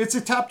us, it's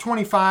a top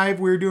 25.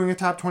 We're doing a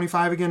top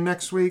 25 again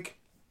next week.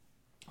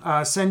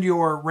 Send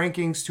your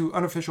rankings to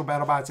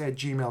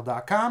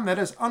unofficialbattlebots@gmail.com. That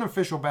is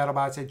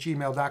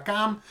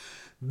unofficialbattlebots@gmail.com.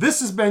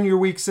 This has been your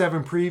Week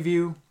 7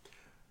 preview.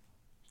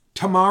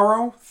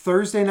 Tomorrow,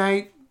 Thursday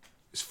night,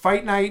 is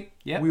fight night.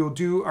 Yep. We will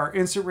do our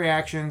instant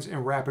reactions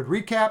and rapid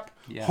recap.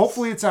 Yes.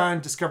 Hopefully it's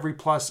on Discovery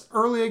Plus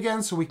early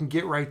again so we can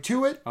get right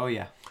to it. Oh,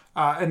 yeah.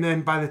 And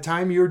then by the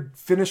time you're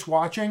finished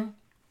watching,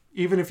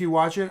 even if you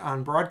watch it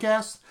on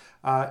broadcast,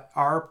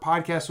 our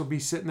podcast will be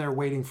sitting there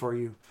waiting for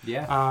you.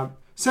 Yeah.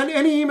 Send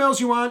any emails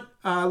you want.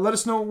 Let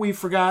us know what we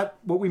forgot,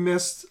 what we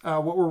missed,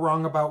 what we're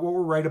wrong about, what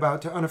we're right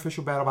about to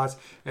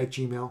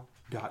unofficialbattlebots@gmail.com.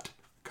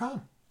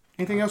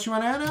 Anything else you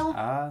want to add,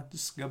 Al?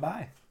 Just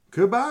goodbye.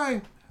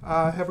 Goodbye.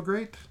 Have a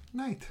great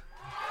night.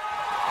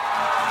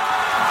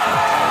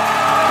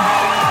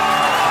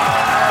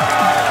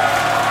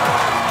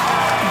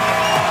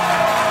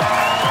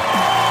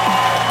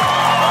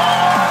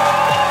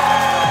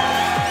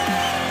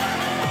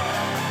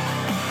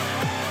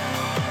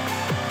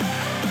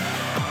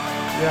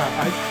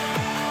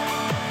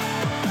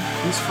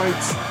 These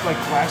fights, like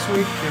last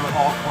week, they were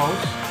all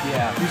close.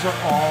 Yeah. These are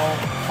all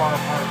far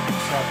apart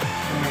except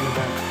the main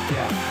event.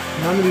 Yeah.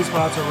 None of these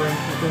spots are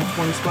ranked within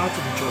 20 spots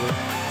of each other.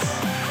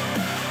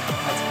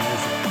 That's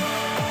amazing.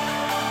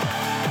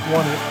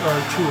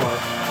 Two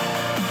are.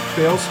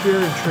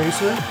 Balespear and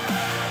Tracer,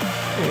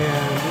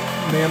 and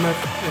Mammoth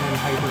and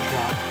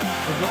Hypershot.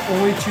 They're the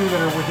only two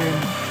that are within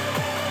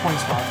 20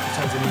 spots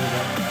besides the main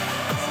event.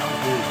 Sounds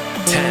weird.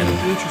 10,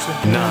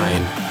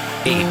 9,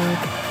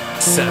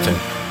 8, 7,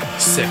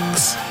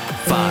 6,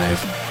 5,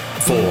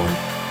 4,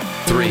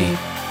 3,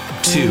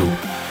 2,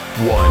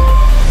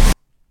 1.